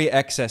military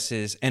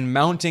excesses and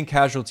mounting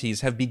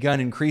casualties have begun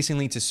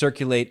increasingly to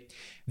circulate.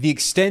 The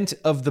extent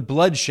of the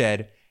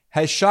bloodshed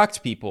has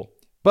shocked people.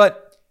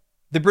 But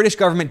the British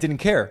government didn't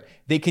care.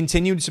 They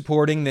continued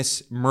supporting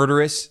this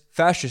murderous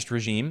fascist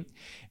regime.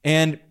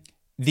 And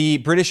the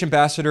British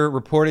ambassador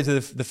reported to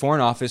the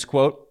Foreign Office,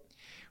 quote,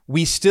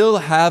 we still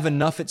have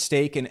enough at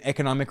stake in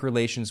economic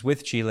relations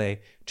with Chile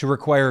to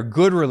require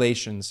good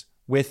relations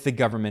with the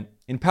government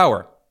in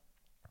power.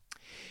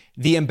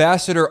 The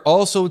ambassador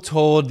also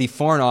told the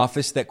Foreign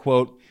Office that,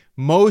 quote,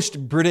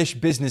 most British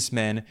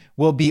businessmen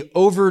will be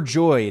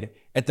overjoyed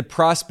at the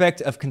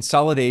prospect of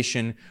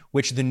consolidation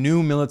which the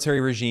new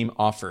military regime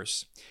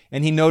offers.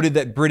 And he noted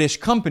that British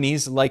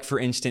companies, like, for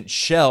instance,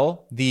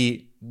 Shell,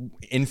 the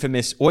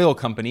infamous oil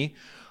company,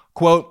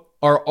 quote,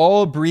 are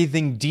all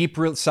breathing deep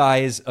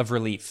sighs of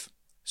relief.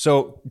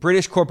 So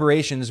British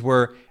corporations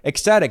were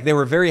ecstatic. They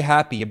were very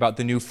happy about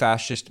the new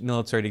fascist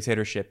military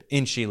dictatorship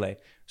in Chile.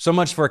 So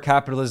much for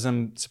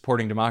capitalism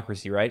supporting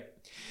democracy, right?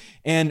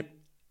 And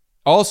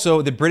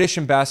also the British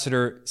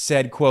ambassador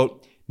said,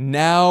 quote,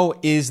 now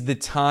is the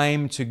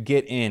time to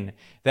get in.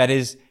 That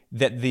is,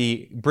 that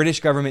the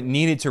British government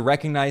needed to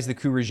recognize the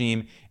coup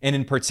regime and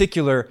in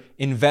particular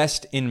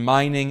invest in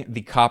mining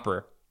the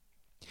copper.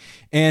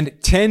 And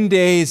 10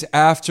 days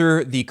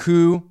after the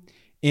coup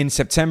in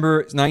September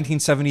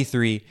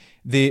 1973,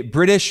 the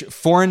British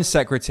Foreign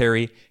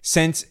Secretary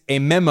sent a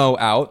memo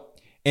out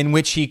in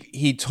which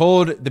he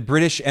told the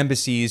British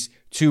embassies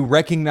to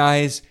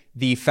recognize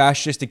the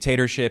fascist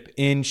dictatorship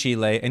in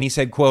Chile. And he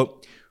said,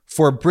 quote,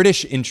 for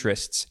British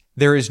interests,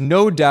 there is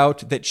no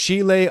doubt that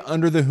Chile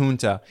under the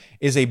junta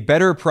is a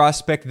better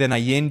prospect than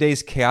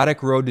Allende's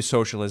chaotic road to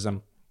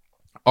socialism.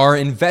 Our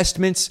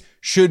investments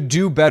should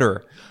do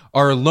better.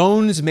 Our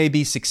loans may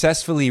be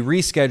successfully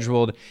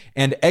rescheduled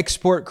and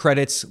export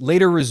credits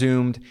later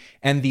resumed,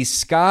 and the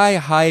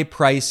sky-high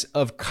price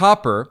of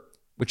copper,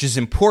 which is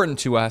important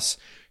to us,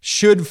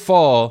 should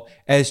fall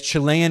as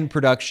Chilean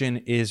production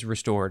is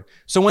restored.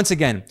 So once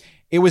again,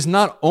 it was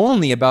not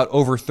only about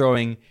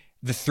overthrowing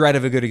the threat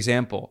of a good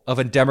example of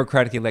a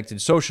democratically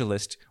elected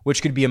socialist,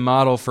 which could be a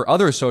model for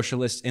other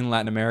socialists in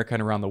Latin America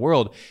and around the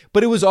world,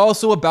 but it was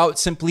also about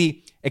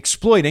simply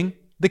exploiting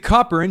the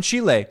copper in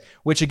Chile,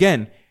 which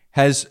again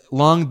has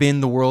long been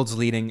the world's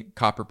leading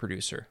copper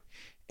producer.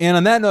 And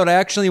on that note, I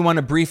actually want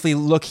to briefly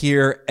look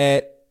here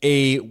at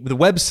the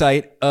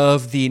website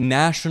of the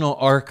National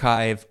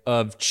Archive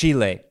of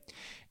Chile.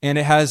 And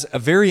it has a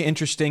very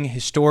interesting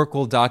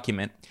historical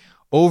document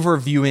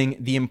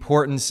overviewing the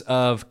importance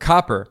of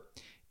copper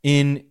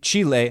in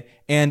Chile,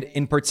 and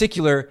in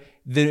particular,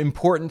 the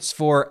importance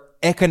for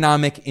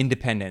economic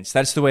independence.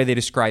 That's the way they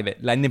describe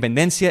it. La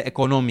independencia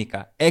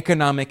económica,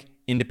 economic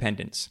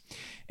independence.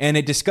 And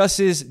it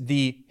discusses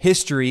the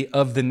history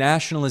of the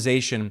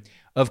nationalization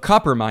of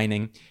copper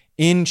mining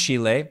in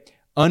Chile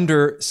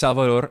under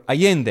Salvador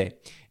Allende.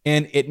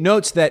 And it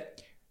notes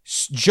that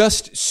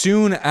just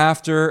soon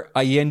after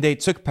Allende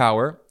took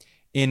power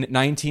in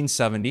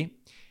 1970,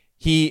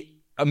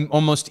 he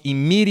almost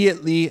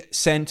immediately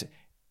sent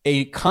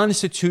a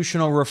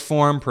constitutional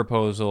reform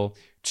proposal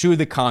to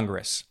the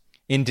Congress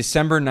in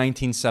December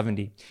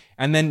 1970.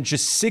 And then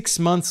just 6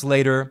 months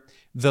later,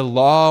 the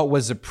law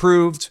was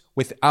approved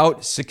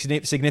without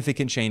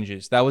significant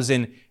changes. That was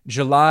in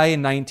July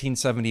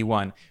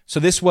 1971. So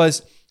this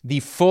was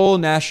the full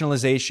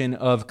nationalization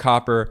of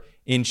copper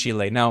in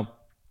Chile. Now,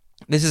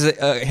 this is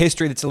a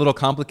history that's a little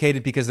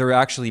complicated because there were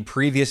actually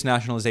previous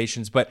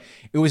nationalizations, but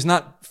it was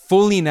not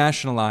fully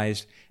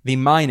nationalized, the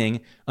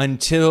mining,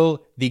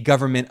 until the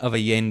government of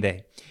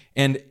Allende.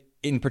 And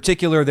in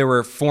particular, there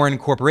were foreign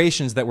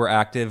corporations that were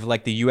active,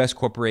 like the U.S.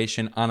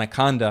 corporation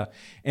Anaconda,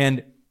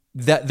 and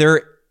that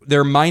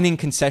their mining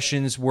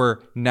concessions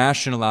were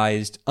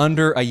nationalized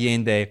under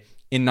Allende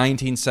in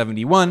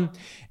 1971.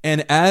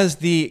 And as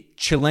the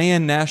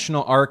Chilean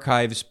National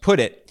Archives put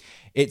it,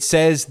 it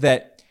says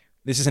that,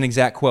 this is an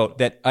exact quote,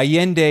 that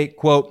Allende,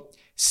 quote,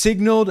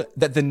 signaled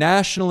that the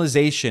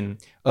nationalization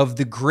of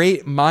the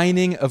great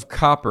mining of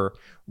copper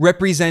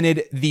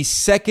represented the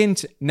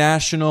second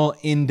national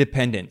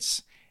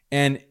independence.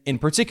 And in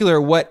particular,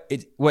 what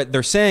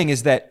they're saying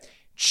is that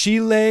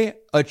Chile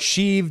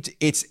achieved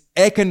its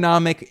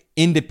economic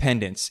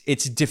independence,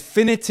 its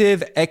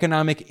definitive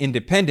economic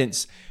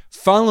independence,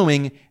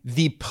 following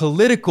the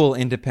political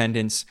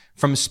independence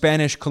from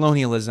Spanish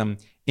colonialism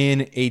in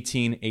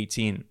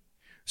 1818.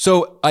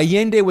 So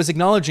Allende was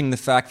acknowledging the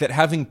fact that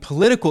having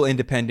political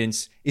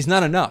independence is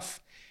not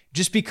enough.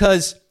 Just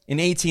because in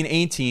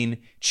 1818,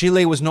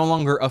 Chile was no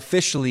longer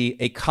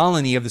officially a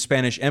colony of the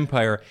Spanish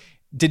Empire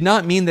did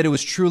not mean that it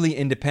was truly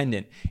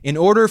independent. In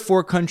order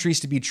for countries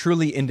to be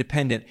truly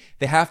independent,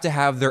 they have to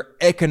have their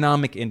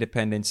economic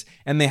independence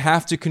and they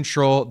have to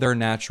control their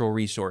natural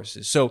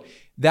resources. So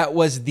that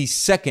was the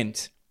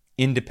second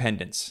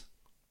independence.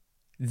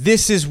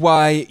 This is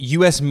why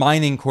U.S.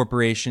 mining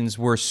corporations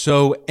were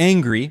so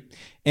angry.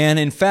 And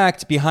in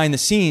fact, behind the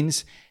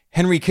scenes,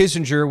 Henry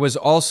Kissinger was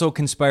also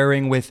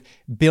conspiring with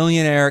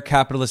billionaire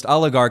capitalist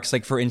oligarchs,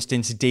 like, for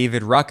instance,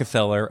 David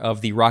Rockefeller of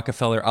the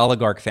Rockefeller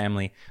oligarch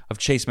family of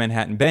Chase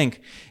Manhattan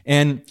Bank.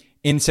 And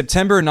in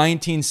September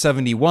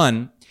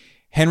 1971,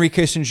 Henry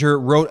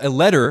Kissinger wrote a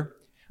letter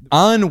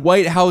on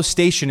White House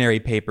stationery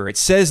paper. It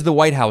says the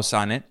White House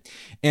on it.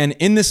 And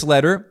in this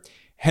letter,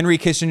 Henry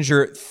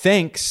Kissinger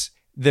thanks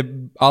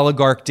the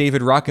oligarch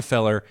David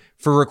Rockefeller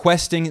for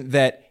requesting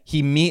that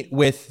he meet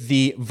with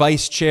the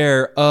vice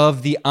chair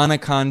of the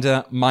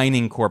Anaconda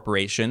Mining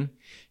Corporation.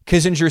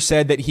 Kissinger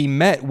said that he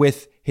met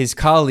with his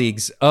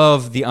colleagues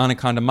of the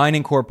Anaconda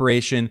Mining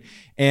Corporation,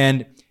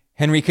 and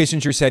Henry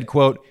Kissinger said,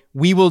 quote,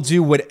 "We will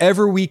do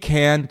whatever we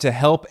can to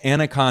help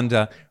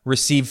Anaconda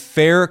receive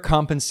fair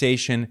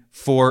compensation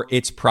for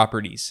its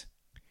properties."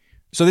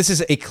 So this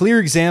is a clear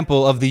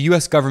example of the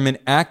U.S. government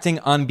acting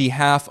on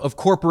behalf of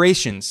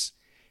corporations,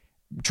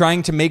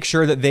 trying to make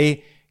sure that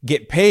they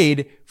get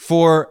paid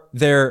for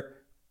their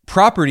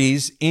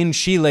properties in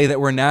Chile that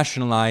were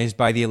nationalized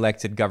by the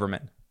elected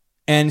government.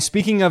 And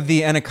speaking of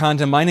the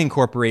Anaconda Mining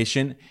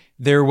Corporation,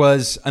 there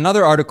was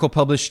another article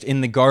published in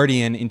The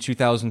Guardian in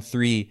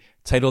 2003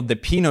 titled The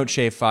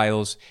Pinochet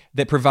Files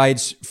that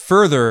provides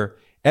further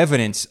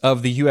evidence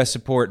of the U.S.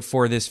 support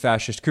for this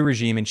fascist coup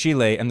regime in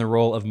Chile and the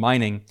role of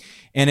mining.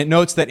 And it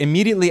notes that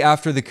immediately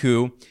after the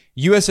coup,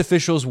 U.S.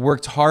 officials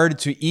worked hard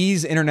to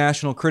ease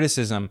international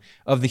criticism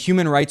of the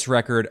human rights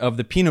record of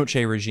the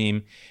Pinochet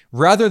regime.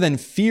 Rather than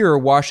fear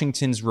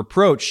Washington's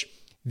reproach,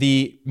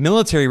 the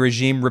military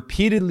regime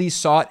repeatedly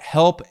sought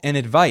help and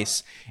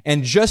advice.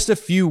 And just a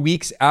few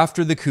weeks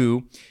after the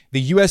coup,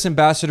 the U.S.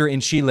 ambassador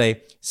in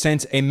Chile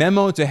sent a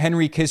memo to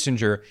Henry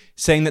Kissinger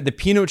saying that the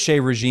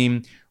Pinochet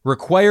regime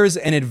requires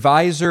an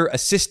advisor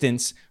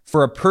assistance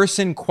for a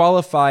person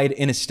qualified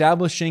in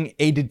establishing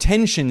a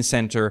detention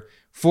center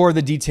for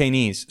the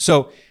detainees.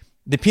 So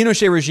the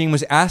Pinochet regime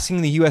was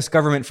asking the U.S.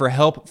 government for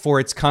help for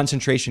its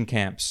concentration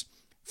camps,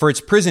 for its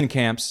prison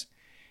camps,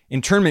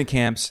 internment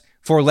camps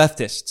for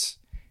leftists,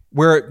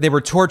 where they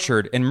were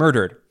tortured and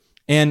murdered.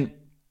 And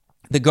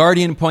The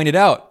Guardian pointed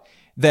out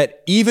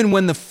that even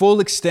when the full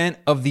extent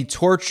of the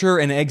torture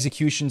and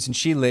executions in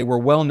Chile were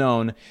well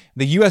known,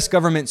 the U.S.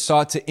 government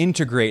sought to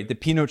integrate the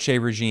Pinochet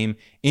regime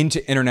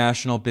into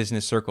international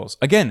business circles.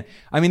 Again,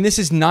 I mean, this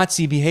is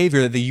Nazi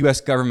behavior that the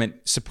U.S. government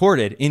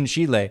supported in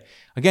Chile.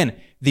 Again,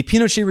 the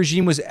Pinochet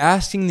regime was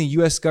asking the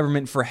U.S.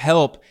 government for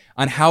help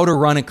on how to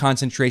run a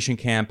concentration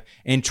camp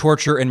and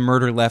torture and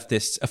murder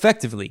leftists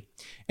effectively.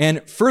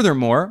 And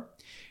furthermore,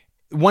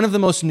 one of the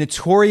most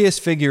notorious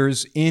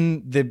figures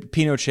in the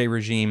Pinochet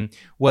regime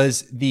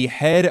was the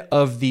head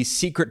of the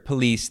secret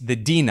police, the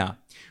DINA,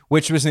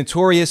 which was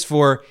notorious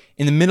for,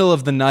 in the middle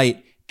of the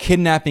night,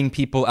 kidnapping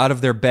people out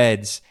of their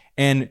beds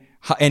and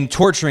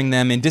torturing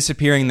them and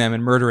disappearing them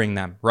and murdering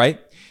them, right?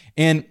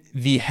 And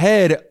the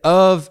head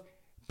of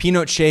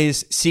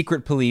Pinochet's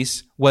secret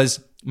police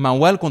was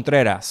Manuel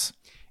Contreras.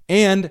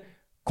 And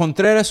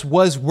Contreras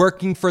was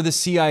working for the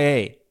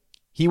CIA.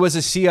 He was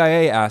a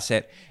CIA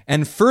asset.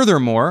 And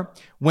furthermore,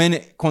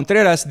 when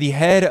Contreras, the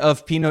head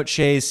of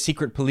Pinochet's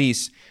secret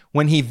police,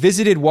 when he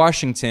visited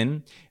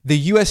Washington, the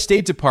U.S.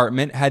 State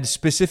Department had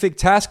specific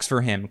tasks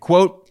for him.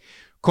 Quote,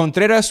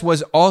 Contreras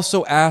was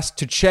also asked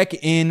to check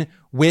in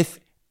with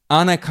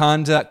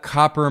Anaconda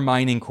Copper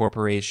Mining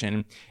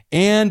Corporation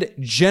and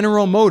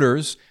General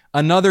Motors,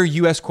 another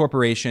U.S.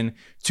 corporation,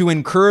 to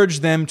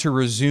encourage them to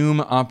resume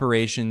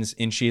operations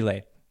in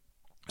Chile.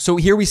 So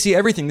here we see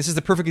everything. This is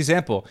the perfect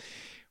example.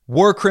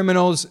 War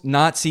criminals,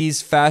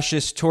 Nazis,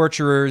 fascists,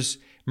 torturers,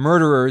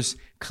 murderers,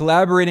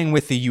 collaborating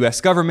with the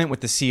U.S. government,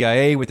 with the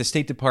CIA, with the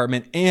State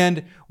Department,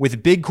 and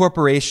with big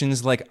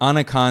corporations like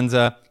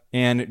Anaconda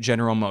and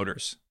General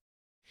Motors.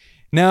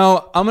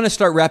 Now, I'm going to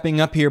start wrapping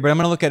up here, but I'm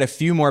going to look at a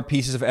few more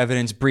pieces of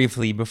evidence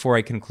briefly before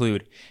I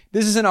conclude.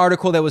 This is an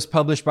article that was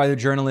published by the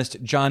journalist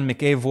John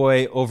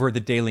McAvoy over the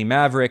Daily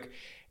Maverick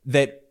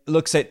that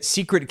looks at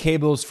secret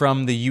cables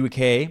from the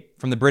UK,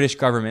 from the British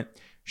government,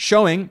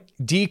 showing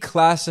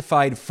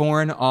declassified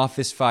Foreign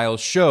Office files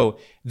show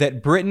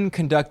that Britain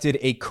conducted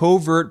a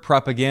covert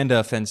propaganda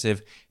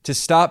offensive to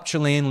stop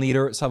Chilean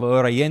leader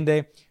Salvador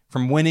Allende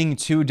from winning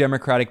 2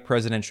 democratic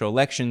presidential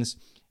elections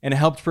and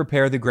helped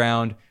prepare the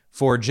ground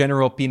for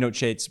General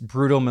Pinochet's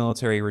brutal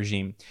military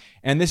regime.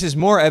 And this is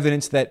more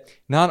evidence that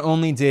not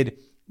only did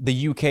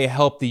the UK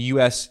help the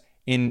US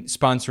in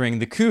sponsoring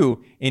the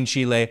coup in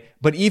Chile,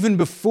 but even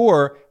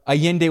before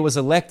Allende was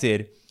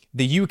elected,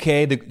 the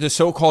UK, the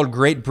so-called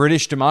Great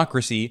British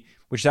Democracy,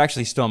 which is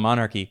actually still a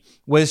monarchy,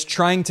 was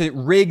trying to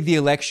rig the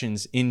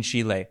elections in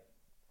Chile.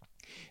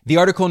 The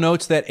article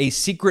notes that a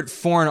secret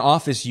Foreign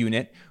Office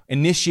unit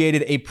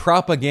initiated a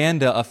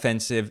propaganda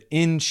offensive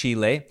in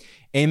Chile,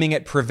 aiming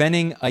at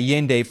preventing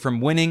Allende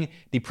from winning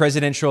the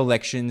presidential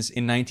elections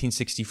in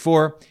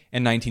 1964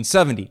 and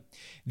 1970.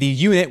 The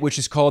unit, which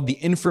is called the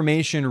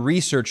Information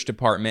Research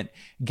Department,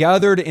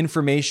 gathered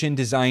information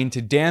designed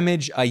to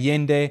damage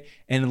Allende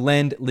and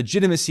lend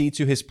legitimacy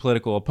to his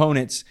political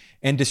opponents,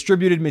 and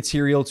distributed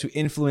material to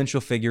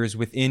influential figures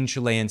within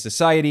Chilean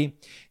society.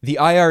 The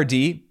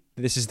IRD,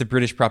 this is the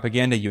British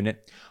propaganda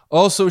unit,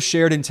 also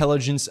shared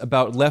intelligence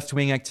about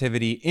left-wing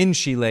activity in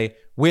Chile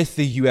with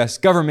the US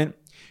government.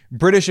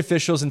 British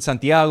officials in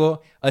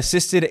Santiago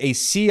assisted a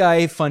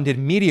CIA-funded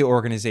media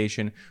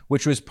organization,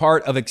 which was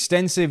part of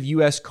extensive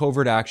US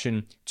covert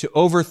action to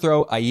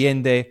overthrow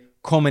Allende,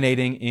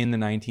 culminating in the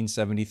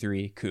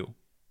 1973 coup.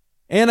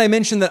 And I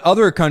mentioned that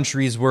other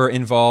countries were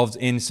involved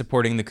in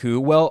supporting the coup.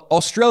 Well,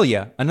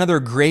 Australia, another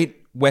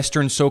great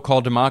Western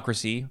so-called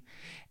democracy,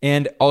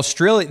 and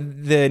Australia,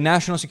 the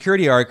National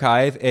Security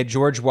Archive at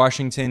George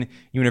Washington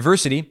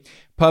University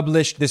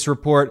published this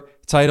report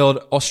titled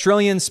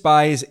Australian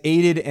Spies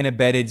Aided and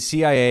Abetted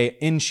CIA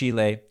in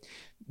Chile.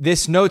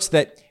 This notes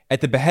that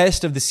at the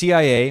behest of the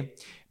CIA,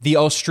 the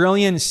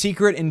Australian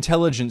Secret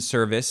Intelligence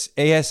Service,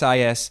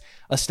 ASIS,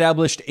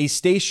 established a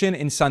station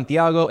in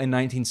Santiago in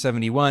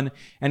 1971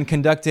 and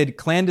conducted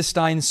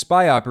clandestine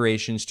spy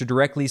operations to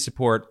directly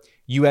support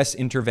U.S.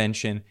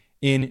 intervention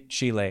in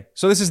Chile.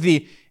 So this is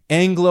the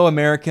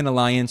Anglo-American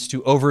alliance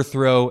to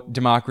overthrow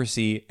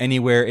democracy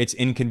anywhere it's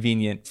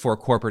inconvenient for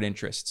corporate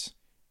interests.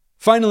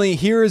 Finally,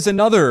 here is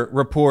another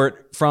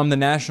report from the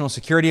National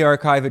Security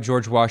Archive at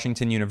George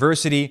Washington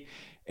University.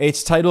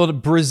 It's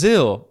titled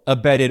Brazil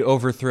Abetted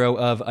Overthrow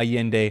of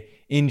Allende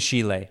in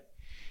Chile.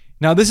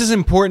 Now, this is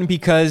important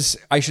because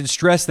I should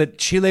stress that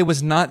Chile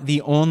was not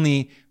the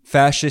only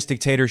fascist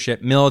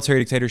dictatorship, military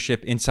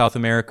dictatorship in South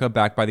America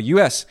backed by the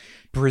US.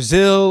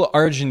 Brazil,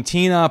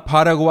 Argentina,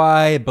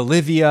 Paraguay,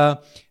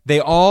 Bolivia, they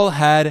all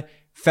had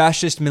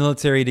fascist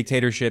military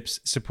dictatorships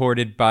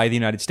supported by the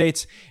United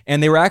States,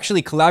 and they were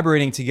actually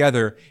collaborating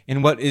together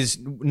in what is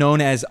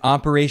known as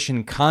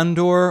Operation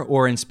Condor,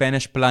 or in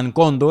Spanish, Plan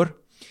Condor.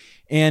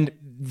 And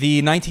the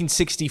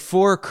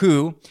 1964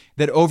 coup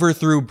that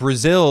overthrew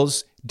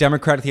Brazil's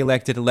democratically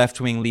elected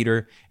left-wing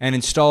leader and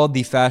installed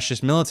the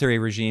fascist military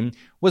regime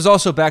was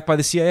also backed by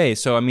the CIA.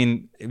 So, I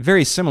mean,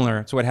 very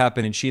similar to what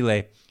happened in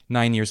Chile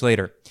 9 years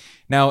later.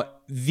 Now,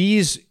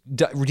 these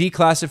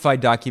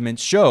declassified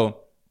documents show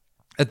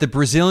that the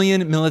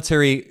Brazilian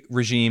military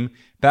regime,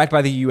 backed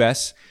by the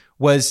US,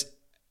 was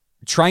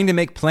trying to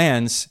make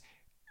plans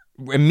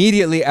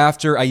immediately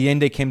after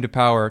Allende came to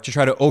power to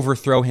try to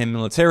overthrow him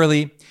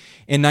militarily.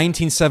 In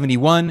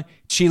 1971,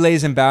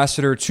 Chile's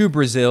ambassador to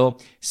Brazil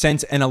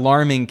sent an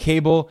alarming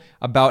cable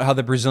about how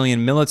the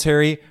Brazilian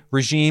military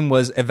regime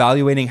was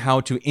evaluating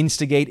how to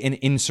instigate an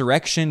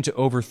insurrection to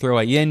overthrow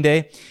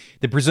Allende.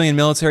 The Brazilian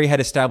military had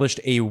established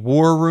a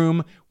war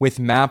room with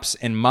maps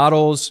and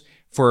models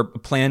for a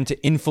plan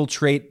to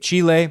infiltrate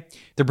Chile.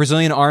 The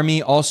Brazilian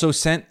army also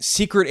sent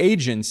secret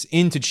agents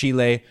into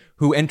Chile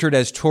who entered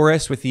as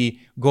tourists with the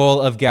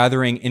goal of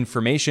gathering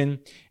information.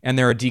 And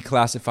there are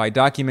declassified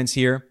documents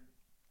here.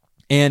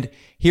 And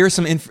here are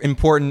some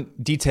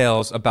important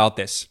details about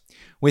this.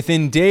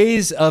 Within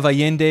days of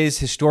Allende's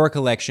historic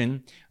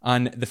election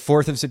on the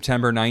 4th of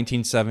September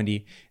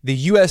 1970, the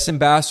U.S.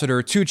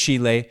 ambassador to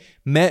Chile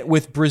met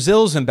with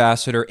Brazil's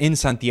ambassador in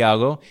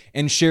Santiago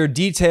and shared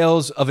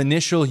details of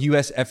initial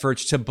U.S.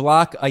 efforts to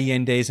block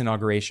Allende's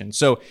inauguration.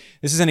 So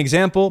this is an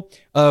example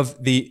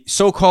of the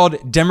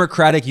so-called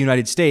democratic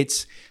United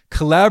States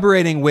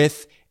collaborating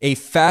with a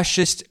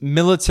fascist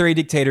military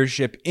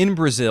dictatorship in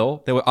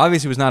Brazil that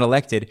obviously was not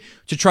elected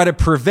to try to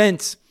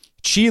prevent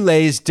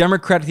Chile's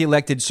democratically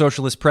elected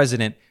socialist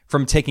president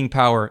from taking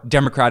power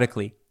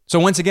democratically. So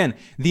once again,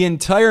 the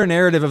entire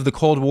narrative of the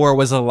Cold War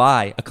was a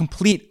lie, a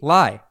complete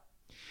lie.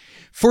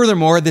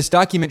 Furthermore, this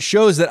document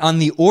shows that on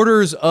the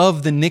orders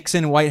of the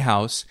Nixon White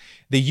House,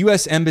 the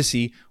U.S.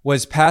 Embassy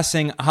was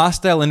passing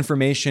hostile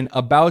information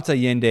about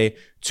Allende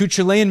to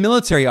Chilean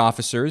military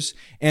officers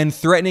and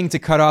threatening to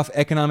cut off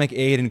economic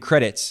aid and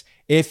credits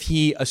if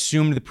he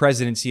assumed the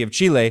presidency of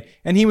Chile,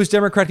 and he was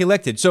democratically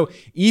elected. So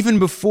even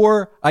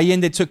before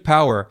Allende took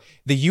power,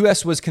 the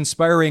U.S. was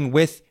conspiring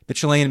with the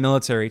Chilean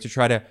military to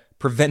try to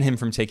prevent him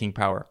from taking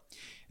power.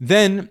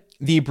 Then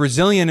the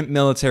Brazilian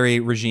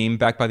military regime,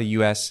 backed by the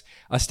U.S.,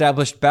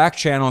 established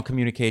back-channel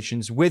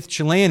communications with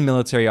Chilean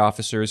military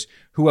officers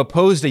who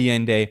opposed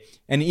Allende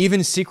and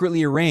even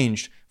secretly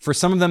arranged for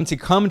some of them to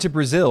come to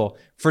Brazil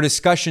for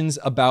discussions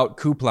about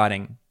coup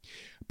plotting.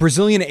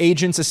 Brazilian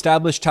agents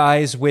established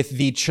ties with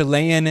the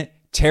Chilean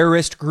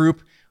terrorist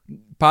group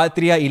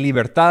Patria y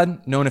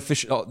Libertad, known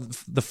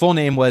the full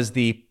name was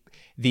the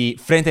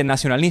Frente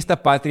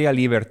Nacionalista Patria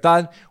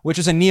Libertad, which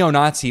is a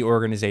neo-Nazi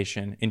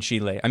organization in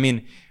Chile. I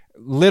mean,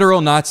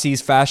 literal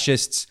Nazis,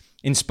 fascists,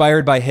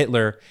 inspired by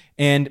Hitler,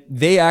 and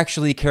they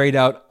actually carried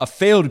out a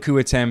failed coup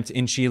attempt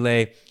in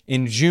Chile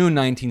in June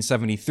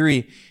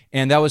 1973,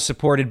 and that was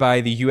supported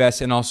by the U.S.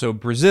 and also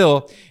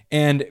Brazil,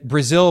 and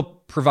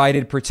Brazil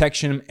provided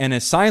protection and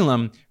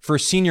asylum for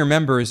senior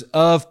members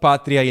of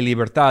Patria y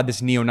Libertad,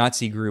 this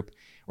neo-Nazi group,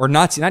 or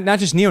Nazi, not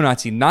just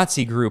neo-Nazi,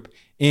 Nazi group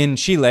in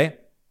Chile.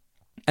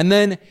 And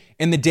then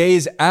in the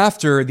days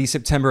after the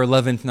September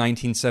 11th,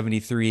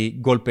 1973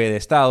 golpe de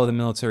Estado, the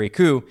military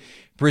coup,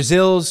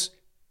 Brazil's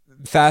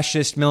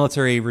fascist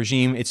military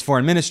regime, its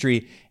foreign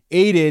ministry,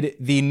 aided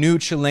the new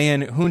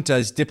Chilean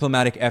junta's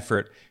diplomatic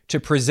effort to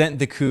present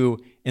the coup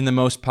in the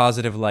most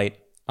positive light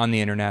on the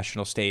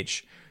international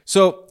stage.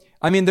 So,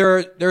 I mean,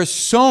 there is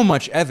so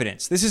much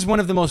evidence. This is one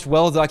of the most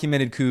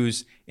well-documented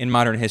coups in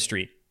modern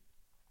history.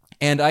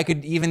 And I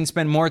could even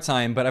spend more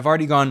time, but I've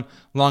already gone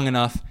long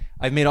enough.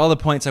 I've made all the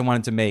points I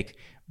wanted to make.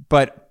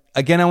 But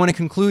again, I want to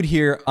conclude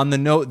here on the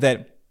note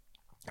that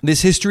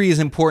this history is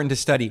important to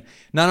study,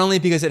 not only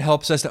because it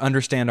helps us to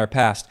understand our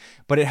past,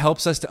 but it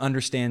helps us to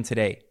understand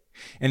today.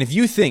 And if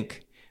you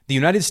think the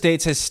United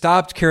States has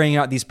stopped carrying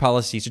out these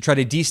policies to try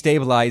to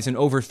destabilize and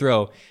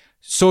overthrow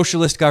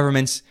socialist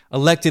governments,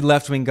 elected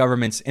left-wing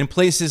governments in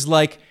places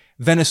like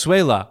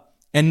Venezuela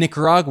and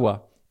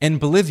Nicaragua and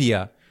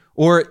Bolivia,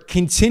 or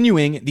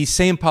continuing these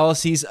same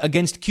policies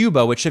against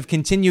Cuba, which have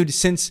continued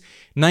since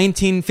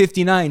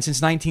 1959, since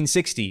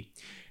 1960.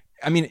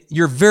 I mean,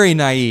 you're very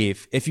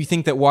naive if you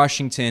think that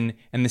Washington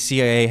and the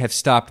CIA have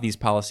stopped these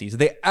policies.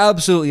 They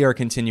absolutely are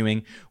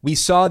continuing. We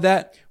saw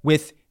that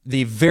with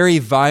the very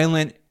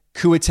violent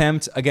coup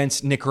attempt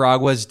against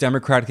Nicaragua's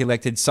democratically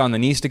elected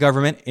Sandinista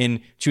government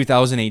in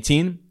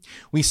 2018.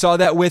 We saw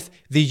that with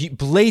the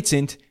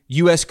blatant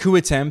U.S. coup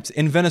attempt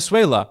in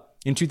Venezuela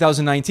in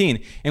 2019,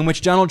 in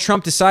which Donald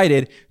Trump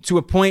decided to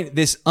appoint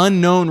this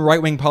unknown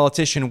right-wing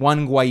politician,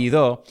 Juan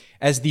Guaido,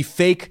 as the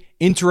fake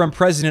interim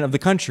president of the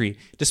country,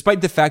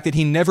 despite the fact that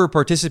he never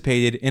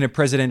participated in a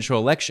presidential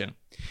election.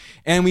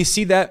 And we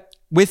see that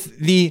with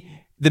the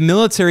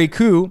military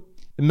coup,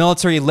 the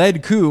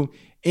military-led coup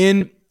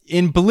in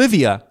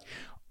Bolivia,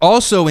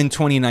 also in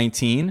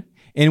 2019,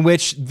 in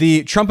which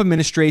the Trump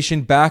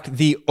administration backed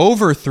the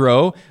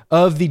overthrow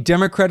of the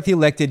democratically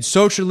elected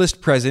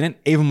socialist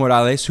president, Evo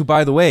Morales, who,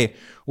 by the way,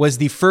 was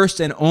the first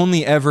and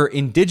only ever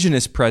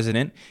indigenous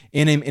president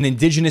in an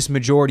indigenous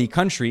majority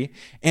country.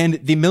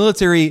 And the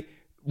military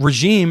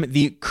regime,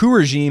 the coup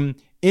regime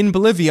in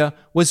Bolivia,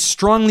 was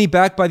strongly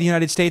backed by the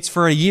United States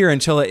for a year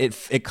until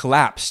it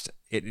collapsed.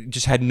 It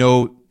just had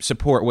no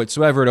support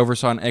whatsoever. It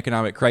oversaw an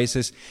economic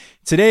crisis.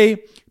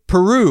 Today,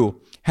 Peru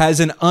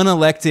has an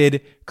unelected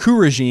coup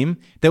regime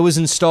that was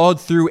installed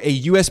through a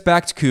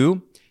U.S.-backed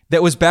coup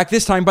that was backed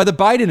this time by the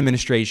Biden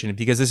administration,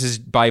 because this is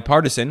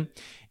bipartisan,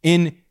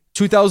 in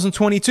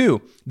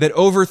 2022, that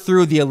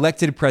overthrew the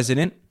elected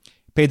president,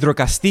 Pedro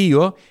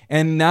Castillo,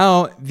 and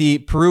now the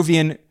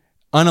Peruvian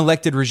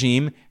unelected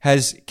regime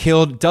has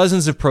killed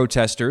dozens of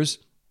protesters,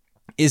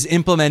 is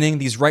implementing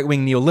these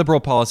right-wing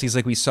neoliberal policies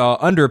like we saw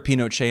under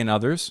Pinochet and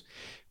others,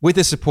 with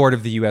the support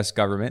of the U.S.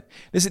 government.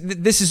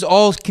 This is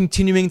all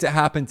continuing to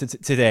happen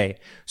today.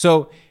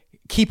 So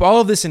keep all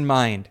of this in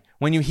mind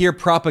when you hear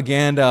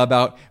propaganda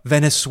about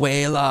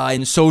Venezuela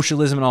and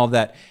socialism and all of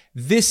that.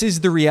 This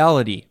is the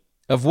reality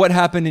of what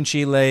happened in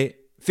Chile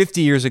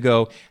 50 years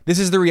ago. This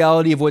is the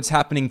reality of what's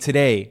happening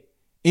today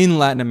in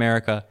Latin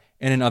America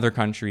and in other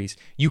countries.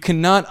 You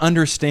cannot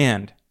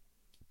understand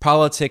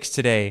politics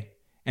today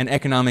and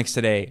economics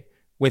today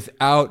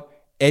without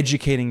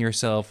educating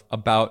yourself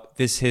about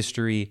this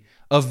history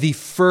of the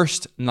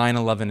first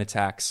 9/11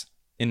 attacks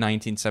in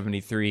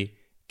 1973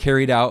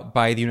 carried out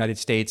by the United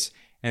States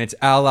and its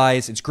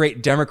allies, its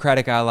great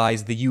democratic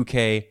allies, the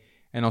UK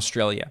and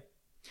Australia.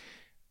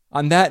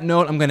 On that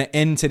note, I'm going to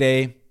end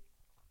today.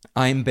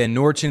 I'm Ben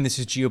Norton. This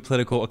is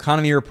Geopolitical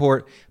Economy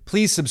Report.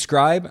 Please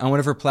subscribe on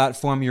whatever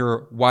platform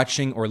you're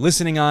watching or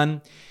listening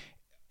on.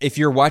 If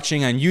you're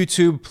watching on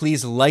YouTube,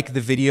 please like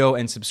the video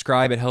and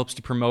subscribe. It helps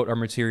to promote our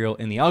material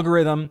in the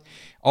algorithm.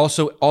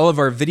 Also, all of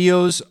our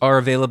videos are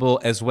available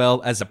as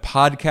well as a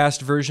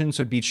podcast version,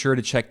 so be sure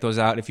to check those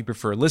out if you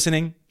prefer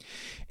listening.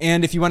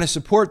 And if you want to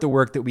support the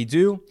work that we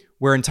do,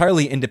 we're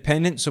entirely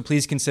independent, so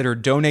please consider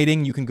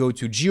donating. You can go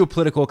to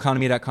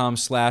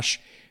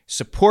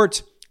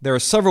geopoliticaleconomy.com/support. There are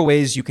several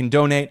ways you can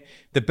donate.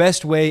 The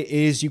best way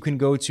is you can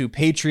go to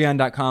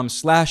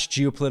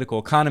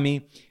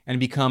patreon.com/geopoliticaleconomy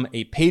and become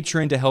a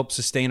patron to help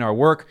sustain our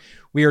work.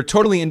 We are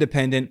totally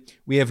independent.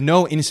 We have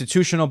no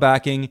institutional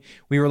backing.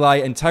 We rely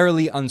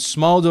entirely on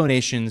small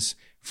donations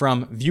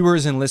from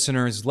viewers and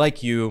listeners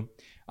like you.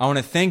 I want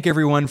to thank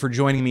everyone for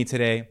joining me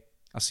today.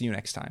 I'll see you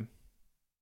next time.